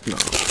bleeding? No.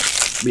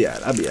 Be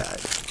alright. I'll be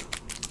alright.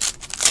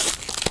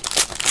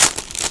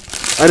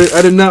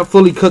 I did not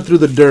fully cut through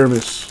the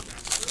dermis.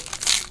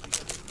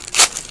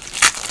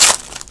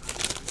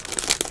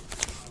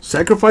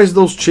 Sacrifice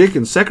those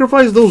chickens.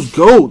 Sacrifice those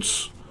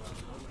goats.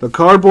 The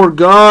cardboard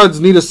gods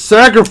need a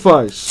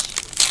sacrifice.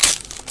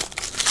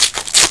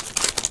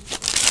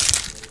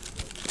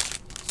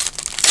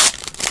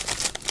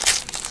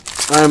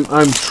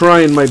 I'm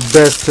trying my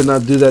best to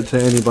not do that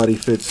to anybody,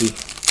 Fitzy.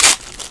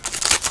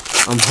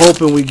 I'm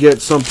hoping we get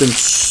something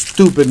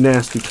stupid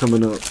nasty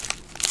coming up.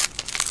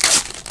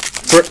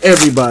 For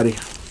everybody.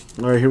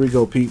 Alright, here we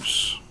go,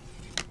 peeps.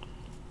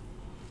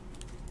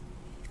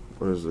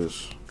 What is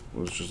this?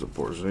 It's just a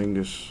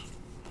Porzingis.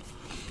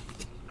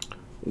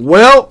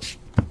 Well,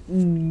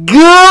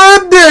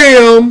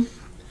 goddamn,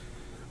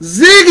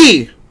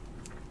 Ziggy,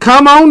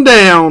 come on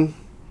down.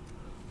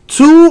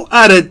 2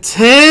 out of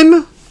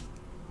 10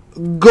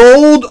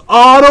 gold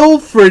auto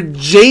for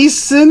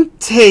Jason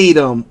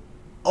Tatum.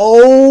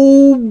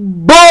 Oh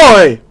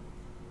boy,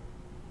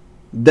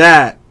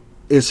 that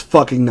is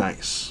fucking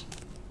nice.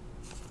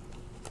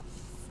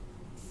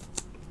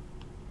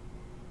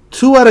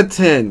 2 out of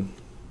 10.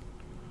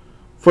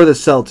 For the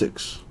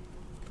Celtics.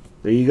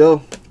 There you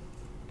go.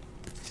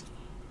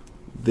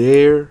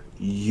 There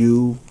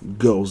you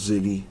go,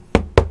 Ziggy.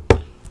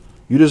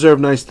 You deserve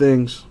nice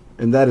things,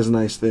 and that is a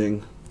nice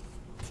thing.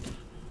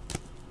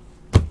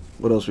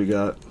 What else we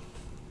got?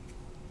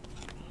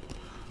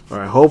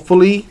 Alright,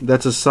 hopefully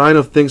that's a sign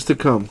of things to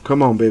come.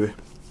 Come on, baby.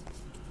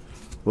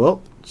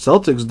 Well,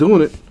 Celtics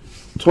doing it.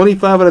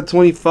 25 out of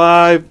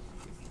 25.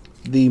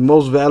 The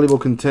most valuable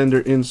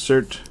contender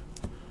insert.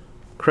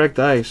 Cracked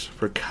ice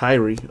for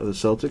Kyrie of the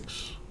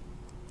Celtics.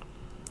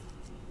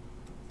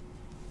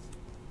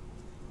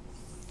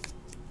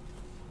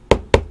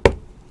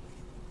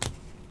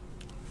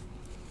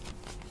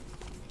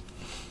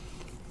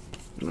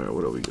 Alright,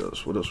 what else we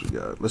got? What else we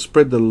got? Let's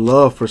spread the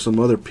love for some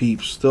other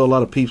peeps. Still a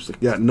lot of peeps that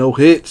got no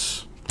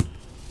hits.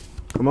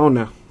 Come on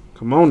now.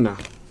 Come on now.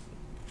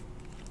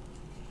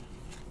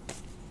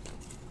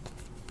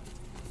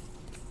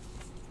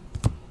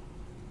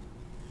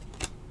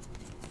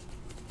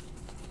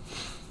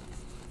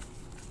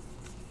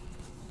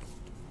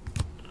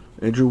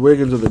 Andrew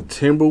Wiggins of the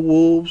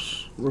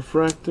Timberwolves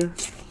refractor.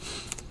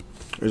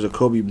 There's a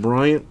Kobe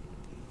Bryant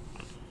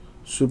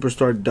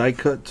superstar die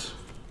cut.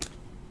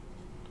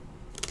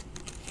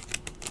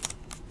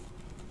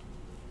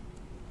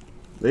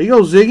 There you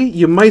go, Ziggy.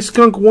 You might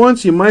skunk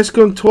once, you might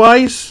skunk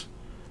twice,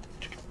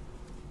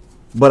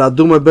 but I'll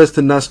do my best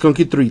to not skunk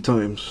you 3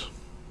 times.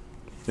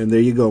 And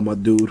there you go, my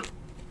dude.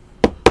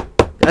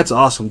 That's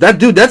awesome. That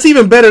dude, that's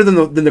even better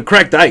than the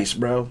cracked ice,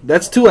 bro.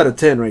 That's 2 out of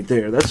 10 right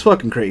there. That's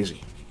fucking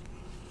crazy.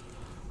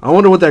 I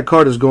wonder what that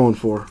card is going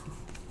for.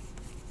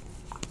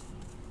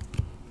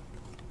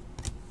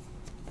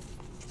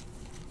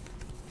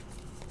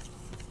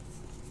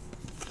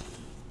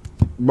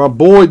 My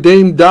boy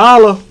Dame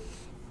Dollar.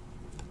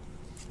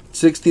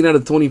 16 out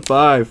of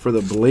 25 for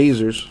the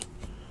Blazers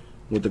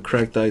with the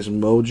cracked ice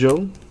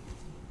mojo.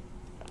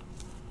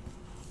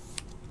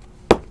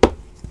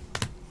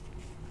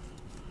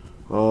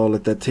 Oh,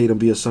 let that Tatum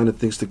be a sign of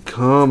things to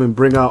come and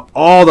bring out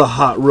all the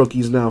hot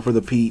rookies now for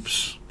the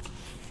peeps.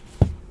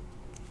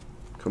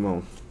 Come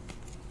on.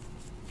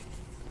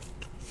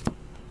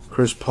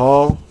 Chris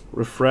Paul,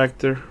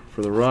 refractor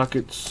for the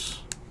Rockets.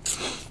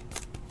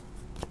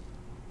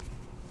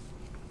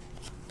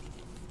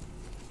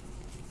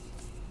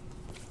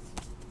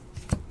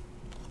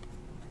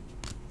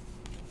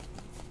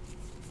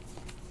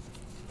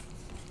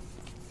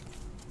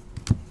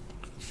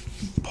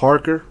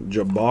 Parker,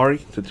 Jabari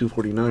to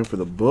 249 for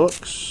the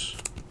Bucks.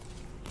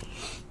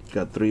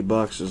 Got 3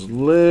 boxes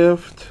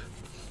left.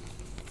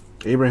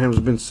 Abraham's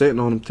been sitting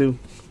on him too.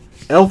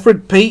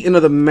 Elfrid Payton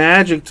of the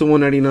Magic to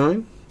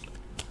 199.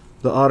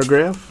 The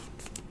autograph.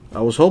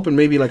 I was hoping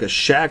maybe like a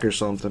Shaq or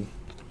something.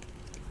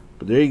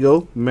 But there you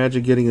go.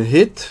 Magic getting a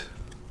hit.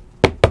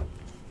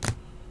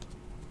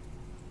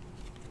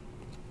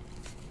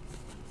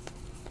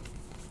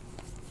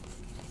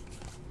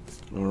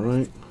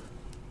 Alright.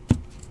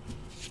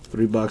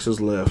 3 boxes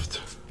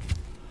left.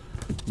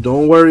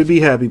 Don't worry,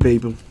 be happy,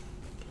 people.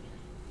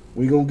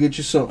 We gonna get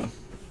you something.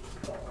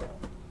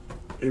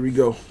 Here we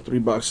go. 3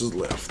 boxes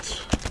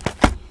left.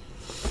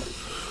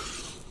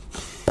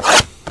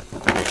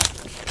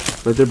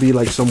 Let there be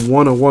like some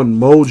one-on-one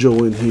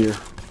mojo in here.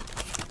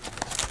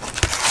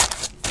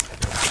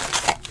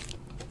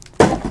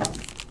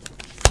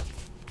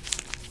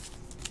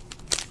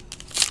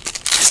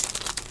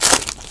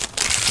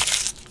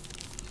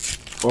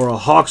 Or a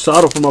Hawks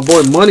auto for my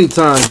boy Money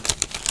Time.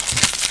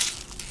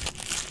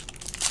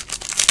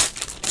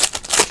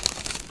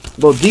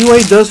 But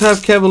D-Wade does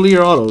have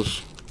Cavalier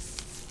autos.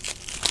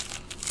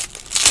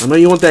 I know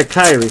you want that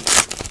Kyrie.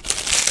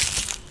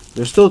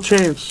 There's still a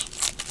chance.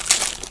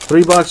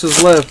 3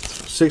 boxes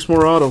left. 6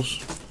 more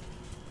autos.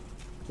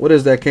 What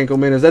is that, Kenko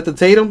man? Is that the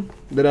Tatum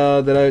that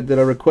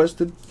I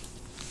requested?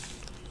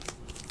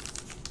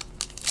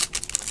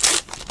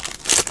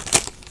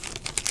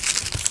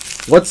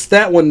 What's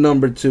that one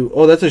number to?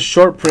 Oh, that's a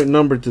short print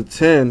number to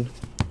 10.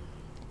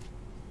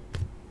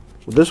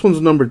 Well, this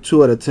one's number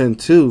 2 out of 10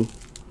 too.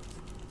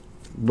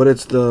 But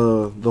it's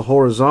the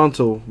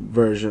horizontal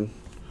version.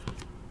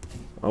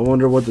 I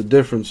wonder what the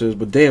difference is.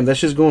 But damn, that's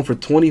just going for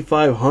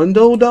 25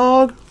 hundo,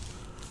 dog.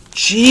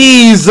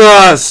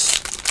 Jesus!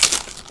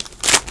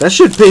 That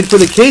shit paid for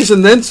the case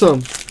and then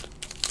some.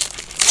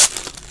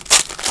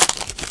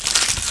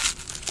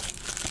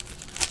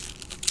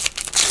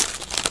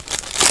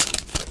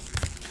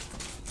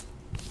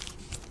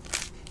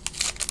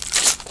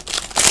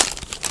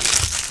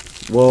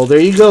 Well, there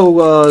you go,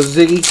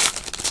 Ziggy.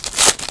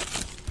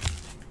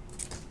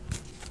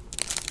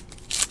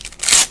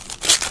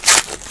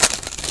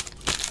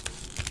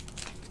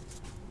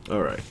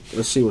 All right,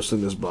 let's see what's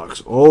in this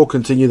box. Oh,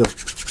 continue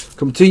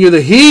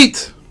the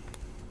heat.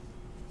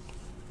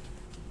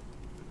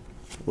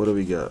 What do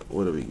we got?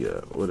 What do we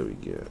got? What do we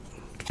got?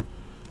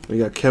 We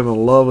got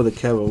Kevin Love of the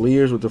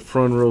Cavaliers with the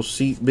front row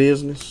seat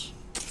business.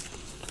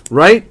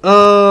 Right,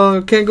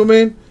 Kango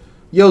man?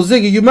 Yo,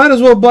 Ziggy, you might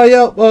as well buy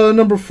out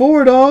number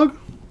 4, dog.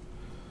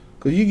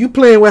 Because you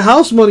playing with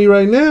house money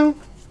right now.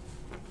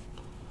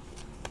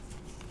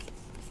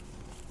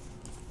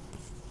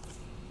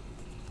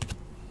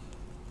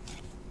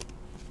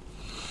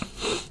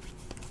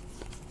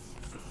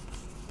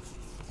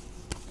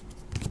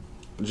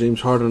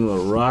 James Harden of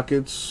the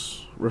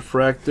Rockets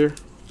refractor.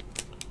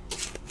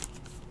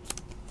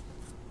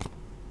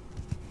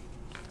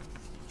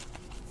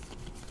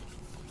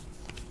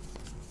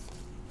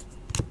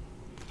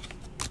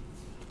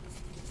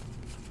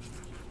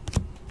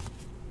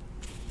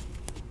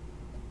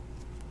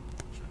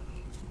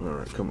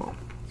 Alright, come on.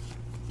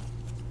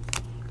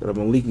 Got a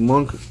Malik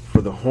Monk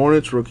for the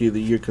Hornets, Rookie of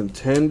the Year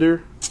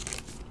contender.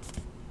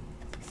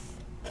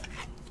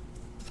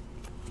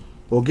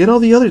 Well, get all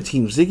the other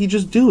teams, Ziggy.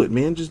 Just do it,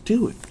 man. Just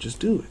do it. Just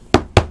do it.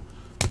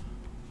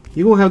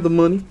 You gonna have the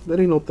money.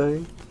 That ain't no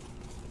thing.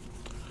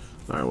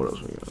 Alright, what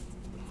else we got?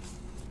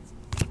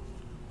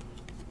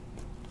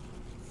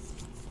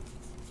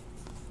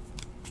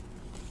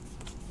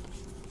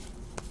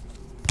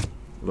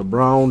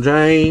 LeBron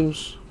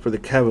James for the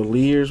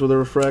Cavaliers with a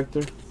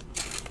refractor.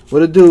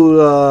 What it do,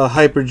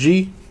 Hyper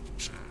G?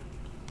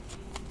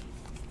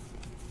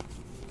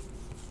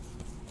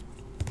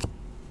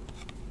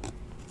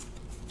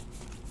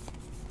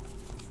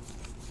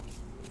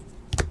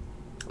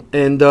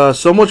 And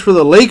so much for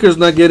the Lakers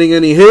not getting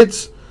any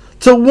hits.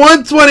 To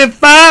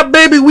 125,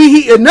 baby, we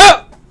heating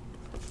up.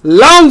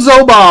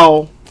 Lonzo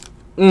Ball.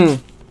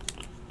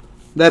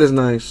 That is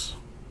nice.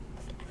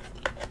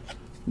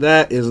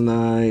 That is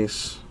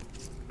nice.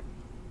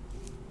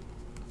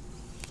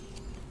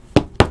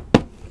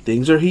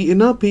 Things are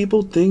heating up,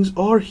 people. Things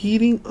are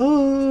heating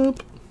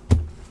up.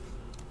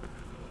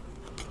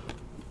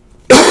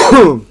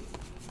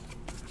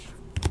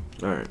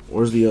 Alright,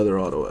 where's the other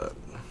auto at?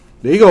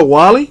 There you go,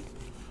 Wally.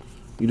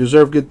 You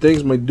deserve good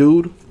things, my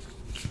dude.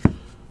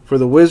 For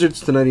the Wizards,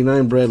 to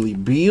 99, Bradley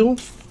Beal.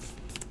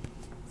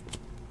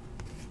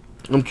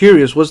 I'm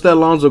curious, what's that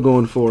Lonzo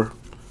going for?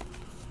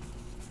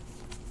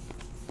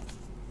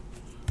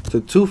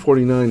 To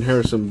 249,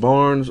 Harrison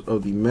Barnes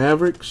of the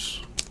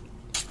Mavericks.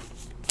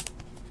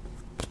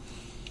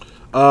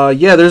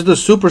 Yeah, there's the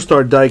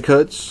Superstar die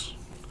cuts.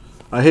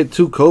 I hit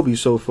 2 Kobe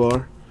so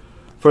far.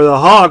 For the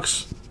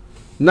Hawks,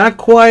 not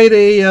quite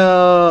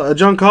a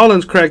John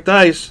Collins cracked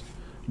ice,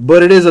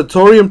 but it is a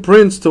Taurean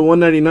Prince to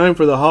 199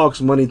 for the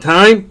Hawks. Money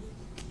time.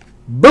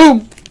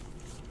 Boom.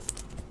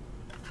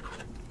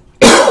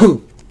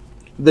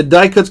 The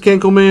die cuts,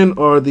 Kenko man,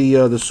 are the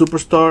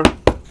Superstar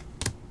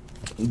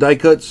die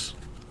cuts.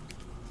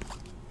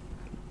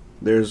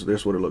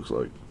 There's what it looks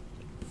like.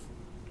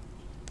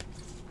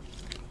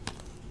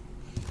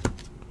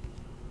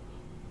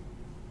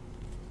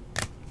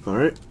 All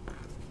right.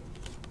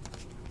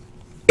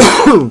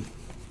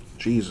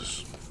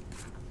 Jesus.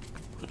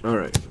 All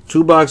right.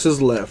 2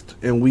 boxes left,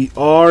 and we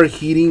are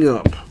heating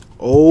up.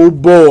 Oh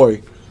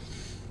boy.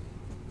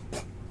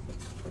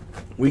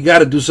 We got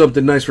to do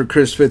something nice for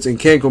Chris Fitz and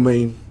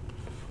Kenkelmaine.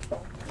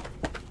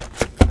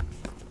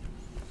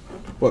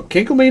 Well,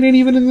 Kenkelmaine ain't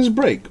even in this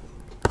break.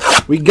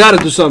 We got to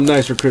do something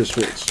nice for Chris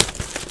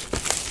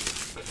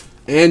Fitz.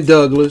 And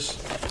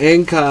Douglas.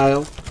 And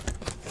Kyle.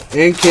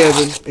 And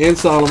Kevin. And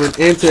Solomon.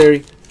 And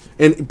Terry.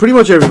 And pretty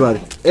much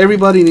everybody.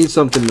 Everybody needs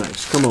something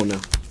nice. Come on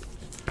now.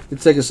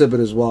 Let's take a sip of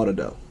this water,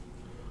 though.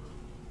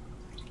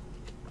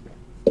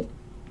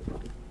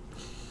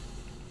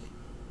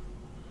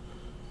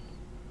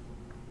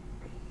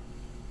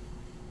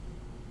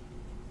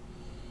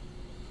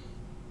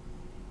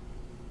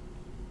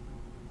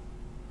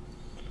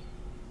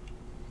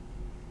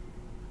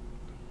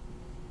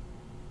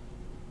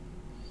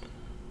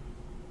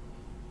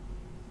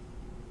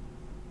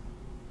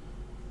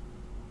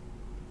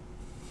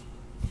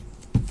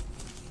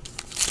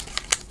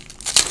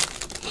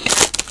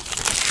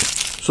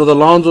 So the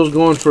Lonzo's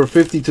going for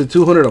 50 to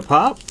 200 a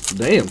pop?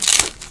 Damn.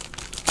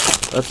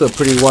 That's a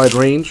pretty wide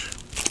range.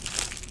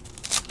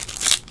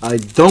 I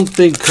don't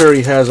think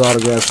Curry has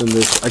autographs in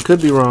this. I could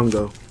be wrong,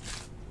 though.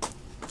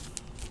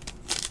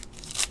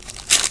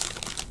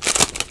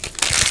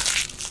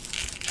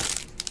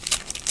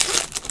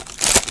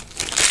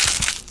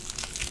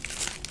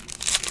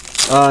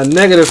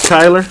 Negative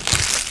Kyler.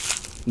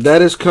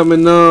 That is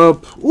coming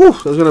up. Ooh,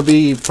 that's going to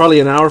be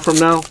probably an hour from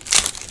now.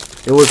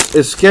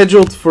 It's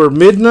scheduled for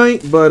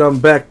midnight, but I'm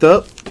backed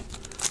up.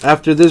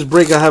 After this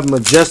break, I have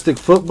Majestic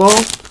Football.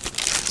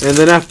 And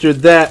then after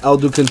that, I'll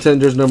do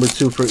Contenders number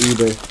 2 for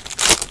eBay.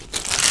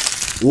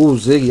 Ooh,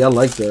 Ziggy, I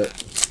like that.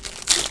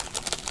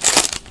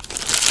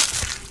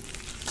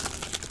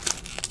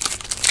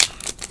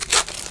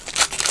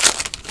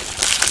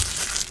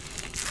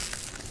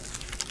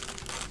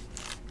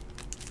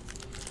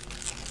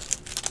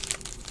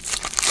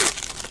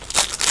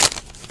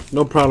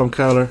 No problem,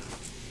 Kyler.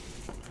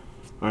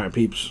 Alright,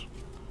 peeps.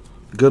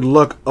 Good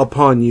luck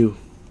upon you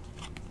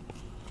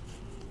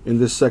in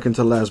this second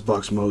to last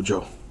box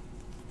mojo.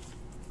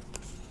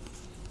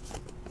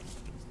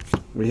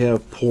 We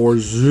have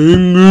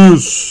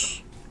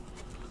Porzingis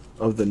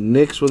of the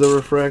Knicks with a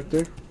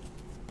refractor.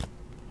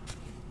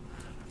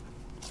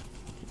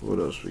 What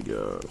else we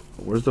got?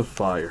 Where's the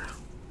fire?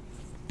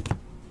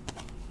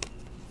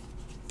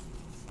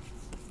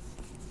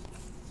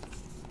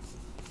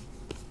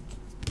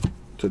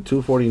 To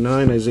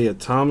 249, Isaiah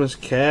Thomas,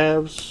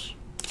 Cavs.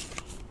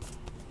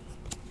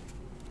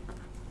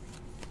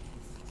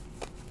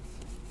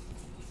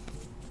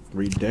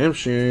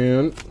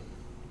 Redemption.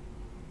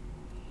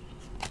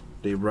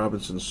 Dave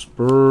Robinson,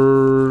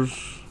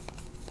 Spurs.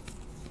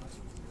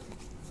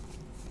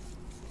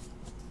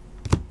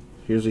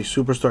 Here's a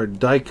superstar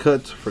die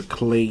cut for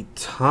Klay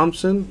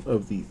Thompson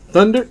of the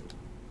Thunder.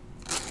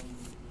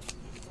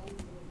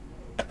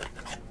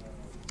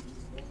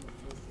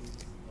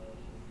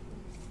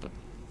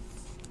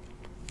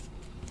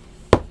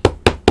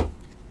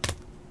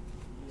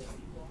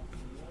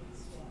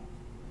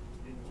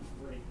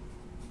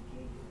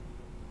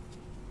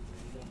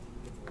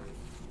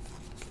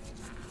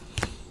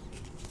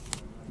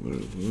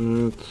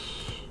 That.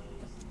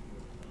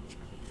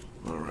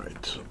 All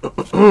right.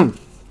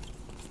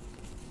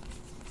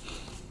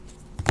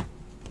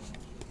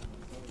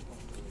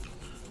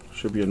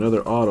 Should be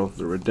another auto.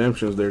 The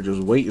redemptions there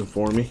just waiting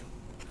for me.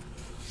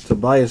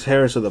 Tobias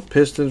Harris of the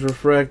Pistons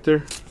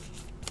refractor.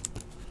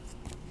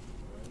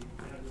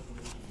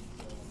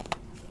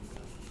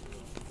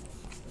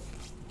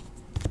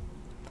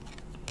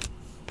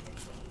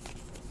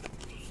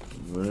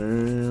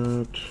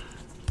 That.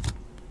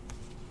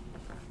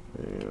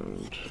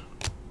 And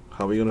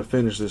how are we gonna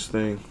finish this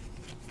thing?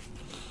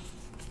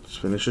 Let's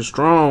finish it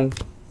strong.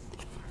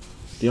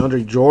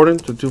 DeAndre Jordan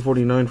to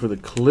 249 for the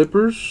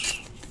Clippers.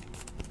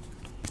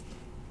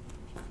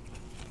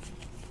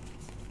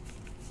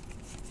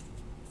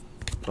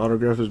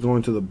 Autograph is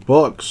going to the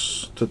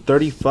Bucks to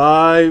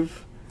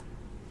 35.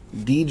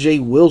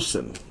 DJ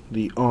Wilson,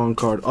 the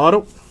on-card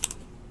auto.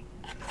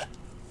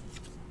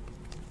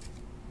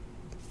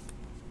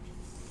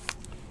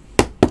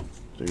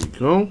 There you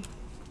go.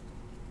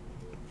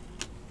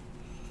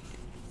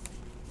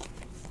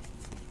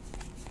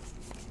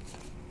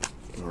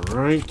 All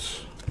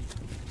right.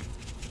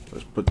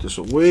 Let's put this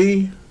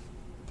away.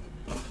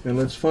 And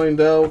let's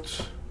find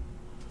out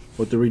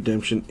what the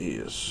redemption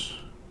is.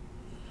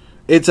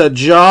 It's a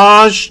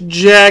Josh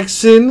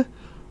Jackson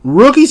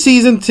rookie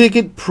season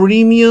ticket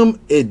premium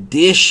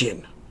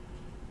edition.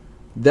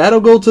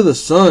 That'll go to the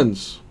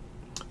Suns.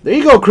 There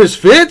you go, Chris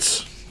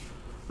Fitz.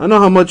 I know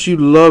how much you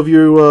love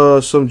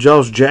your some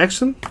Josh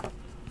Jackson.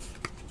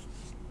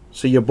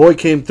 So your boy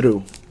came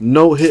through.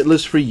 No hit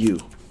list for you.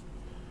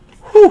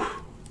 Whew.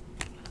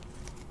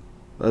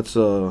 Let's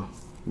load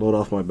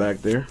off my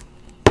back there.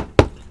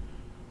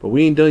 But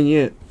we ain't done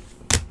yet.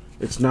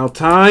 It's now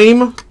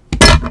time.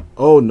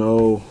 Oh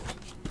no.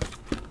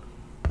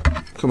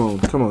 Come on,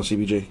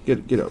 CBJ.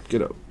 Get up.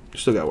 You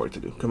still got work to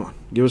do. Come on.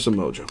 Give us some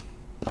mojo.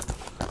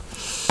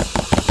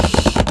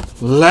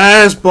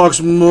 Last box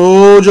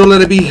mojo.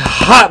 Let it be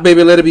hot,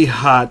 baby. Let it be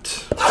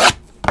hot.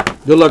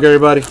 Good luck,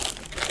 everybody.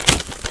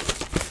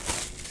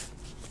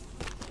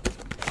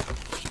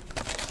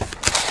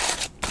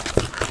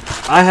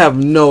 I have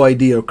no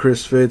idea,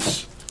 Chris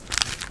Fitz.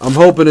 I'm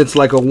hoping it's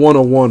like a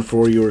 101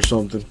 for you or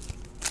something.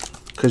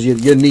 Because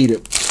you need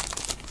it.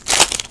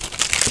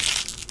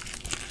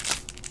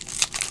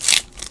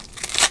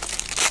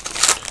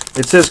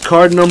 It says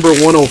card number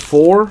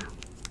 104.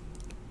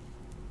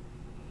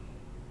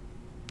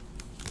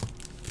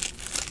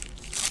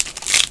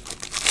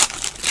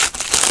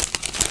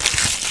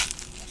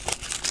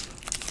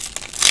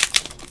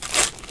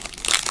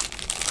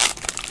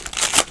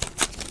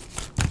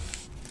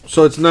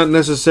 So it's not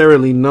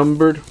necessarily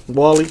numbered,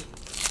 Wally.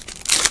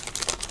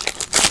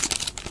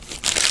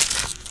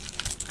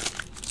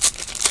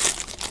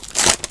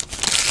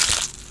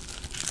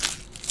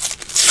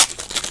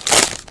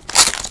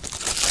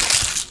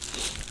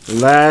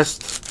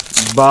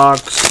 Last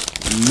box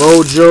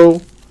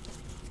mojo,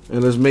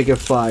 and let's make it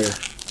fire.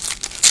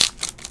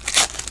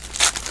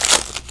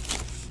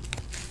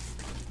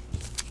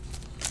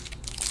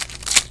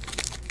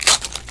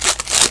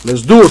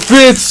 Let's do it,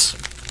 Fitz.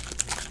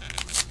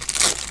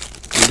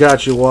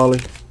 Got you,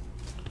 Wally.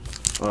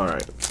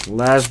 Alright.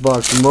 Last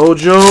box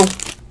mojo.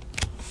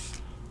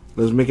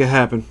 Let's make it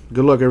happen.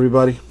 Good luck,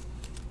 everybody.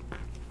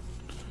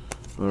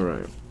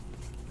 Alright.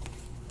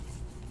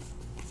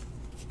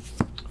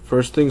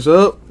 First things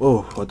up.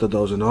 Oh, I thought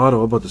that was an auto.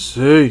 I'm about to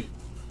say.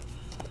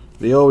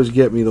 They always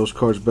get me those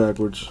cards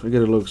backwards. I get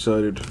a little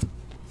excited.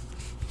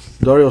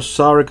 Dario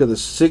Saric of the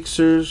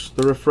Sixers,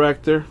 the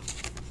refractor.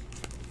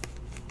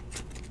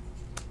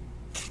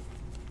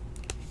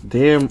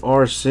 Damn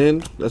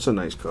Arsin. That's a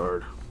nice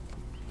card.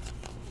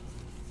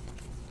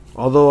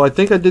 Although I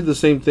think I did the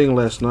same thing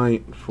last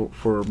night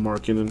for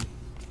Markkinen.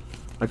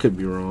 I could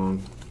be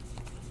wrong.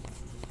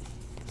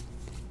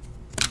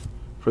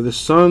 For the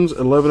Suns,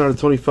 11 out of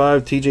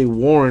 25, TJ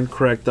Warren,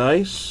 cracked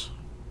ice.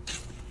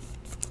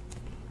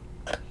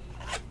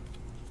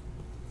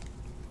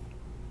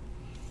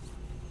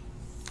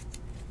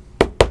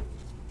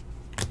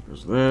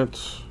 There's that.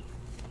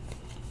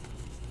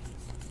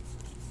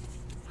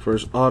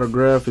 First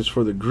autograph is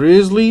for the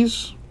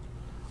Grizzlies.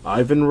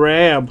 Ivan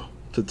Rabb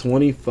to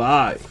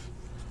 25.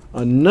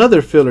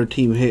 Another filler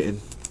team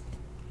hitting.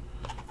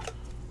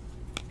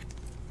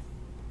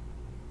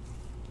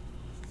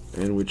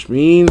 And which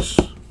means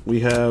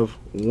we have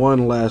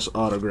one last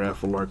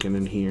autograph lurking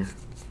in here.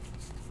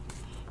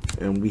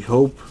 And we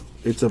hope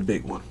it's a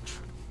big one.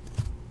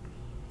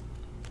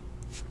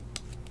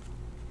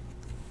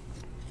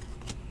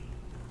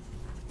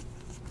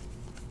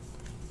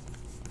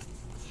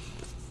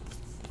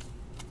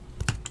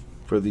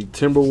 For the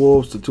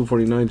Timberwolves, the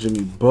 249,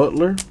 Jimmy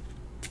Butler.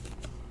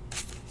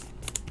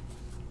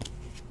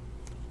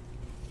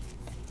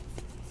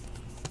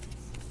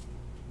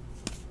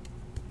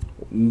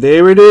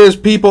 There it is,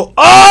 people.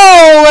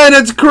 Oh, and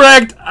it's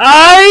cracked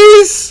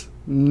ice.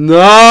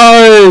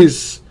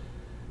 Nice.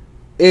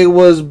 It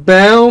was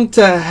bound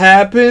to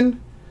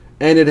happen,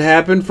 and it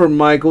happened for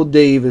Michael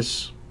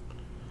Davis.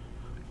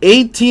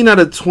 18 out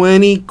of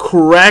 20,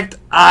 cracked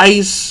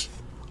ice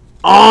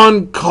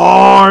on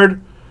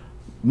card.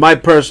 My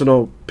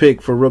personal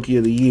pick for Rookie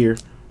of the Year.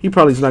 He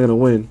probably is not going to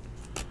win,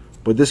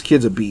 but this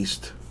kid's a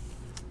beast.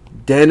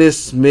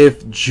 Dennis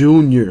Smith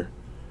Jr.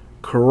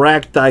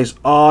 Cracked ice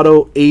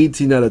auto,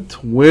 18 out of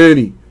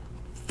 20.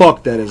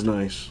 Fuck, that is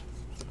nice.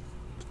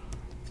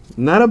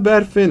 Not a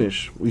bad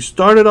finish. We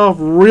started off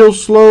real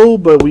slow,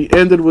 but we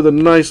ended with a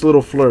nice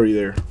little flurry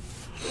there.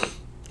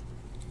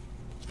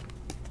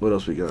 What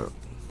else we got?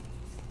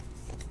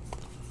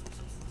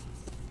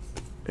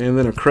 And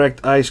then a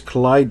cracked ice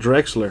Clyde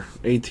Drexler,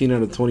 18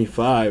 out of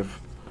 25.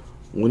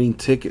 Winning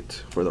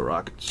ticket for the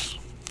Rockets.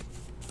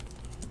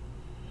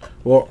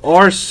 Well,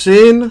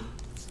 Arsin,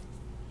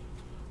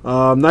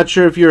 I'm not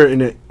sure if you're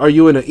in are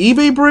you in an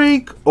eBay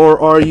break or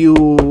are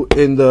you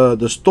in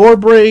the store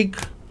break?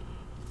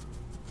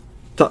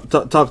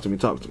 Talk to me.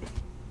 I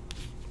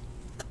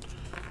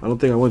don't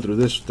think I went through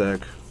this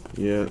stack.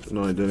 Yeah,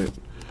 no, I didn't.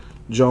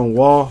 John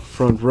Wall,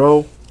 front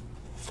row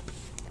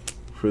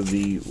for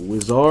the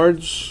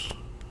Wizards.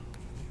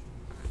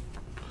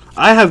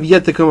 I have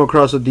yet to come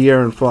across a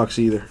De'Aaron Fox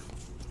either,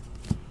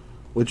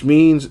 which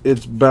means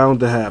it's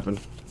bound to happen.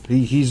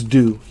 He's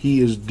due.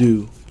 He is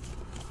due.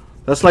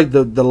 That's like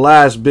the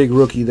last big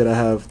rookie that I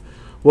have.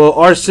 Well,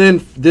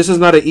 Arsin, this is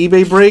not an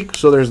eBay break,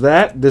 so there's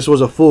that. This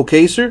was a full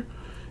caser.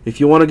 If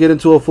you want to get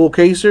into a full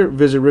caser,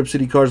 visit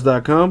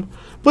ripcitycards.com.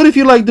 But if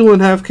you like doing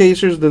half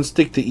casers, then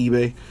stick to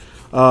eBay.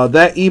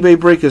 That eBay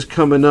break is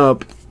coming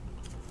up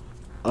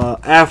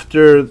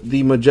after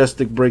the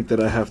Majestic break that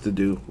I have to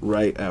do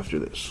right after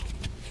this.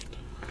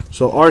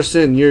 So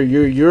Arsin,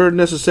 you're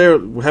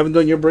necessarily, we haven't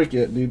done your break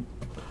yet, dude.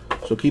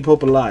 So keep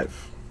hope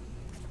alive.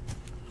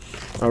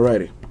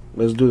 Alrighty.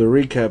 let's do the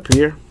recap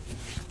here.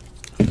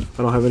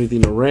 I don't have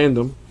anything to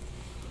random.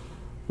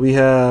 We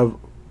have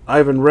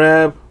Ivan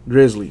Rabb,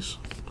 Grizzlies.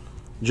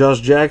 Josh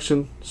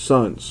Jackson,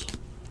 Suns.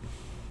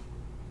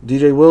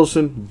 DJ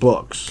Wilson,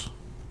 Bucks.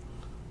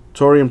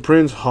 Taurean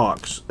Prince,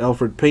 Hawks.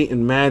 Alfred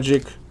Payton,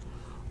 Magic.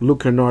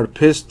 Luke Kennard,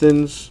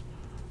 Pistons.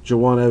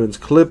 Jawan Evans,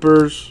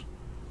 Clippers.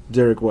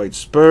 Derek White,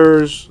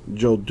 Spurs.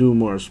 Joe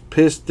Dumars,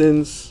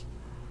 Pistons.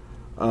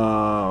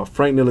 Frank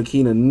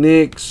Ntilikina,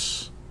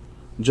 Knicks.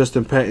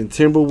 Justin Patton,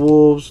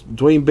 Timberwolves.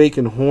 Dwayne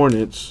Bacon,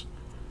 Hornets.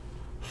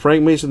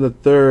 Frank Mason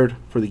III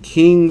for the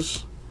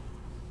Kings.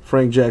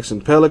 Frank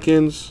Jackson,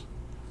 Pelicans.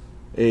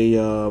 I'm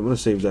going to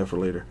save that for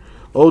later.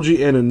 OG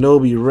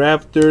Anunoby,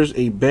 Raptors.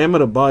 A Bam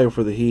Adebayo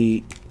for the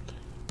Heat.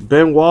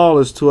 Ben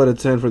Wallace, 2 out of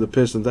 10 for the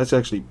Pistons. That's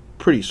actually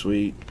pretty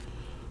sweet.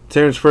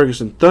 Terrence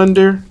Ferguson,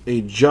 Thunder.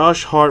 A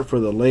Josh Hart for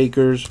the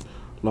Lakers.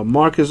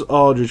 LaMarcus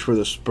Aldridge for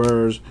the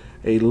Spurs.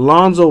 A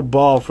Lonzo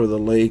Ball for the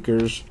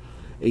Lakers.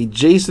 A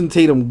Jason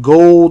Tatum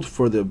Gold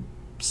for the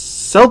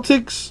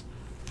Celtics.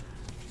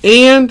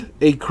 And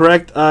a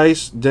cracked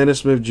ice Dennis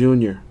Smith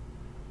Jr.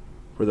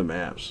 for the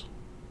Mavs.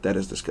 That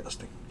is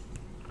disgusting.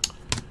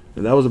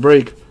 And that was a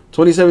break.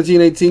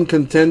 2017-18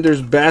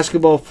 Contenders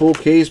Basketball Full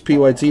Case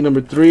PYT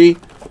number 3.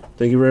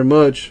 Thank you very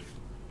much.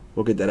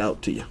 We'll get that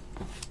out to you.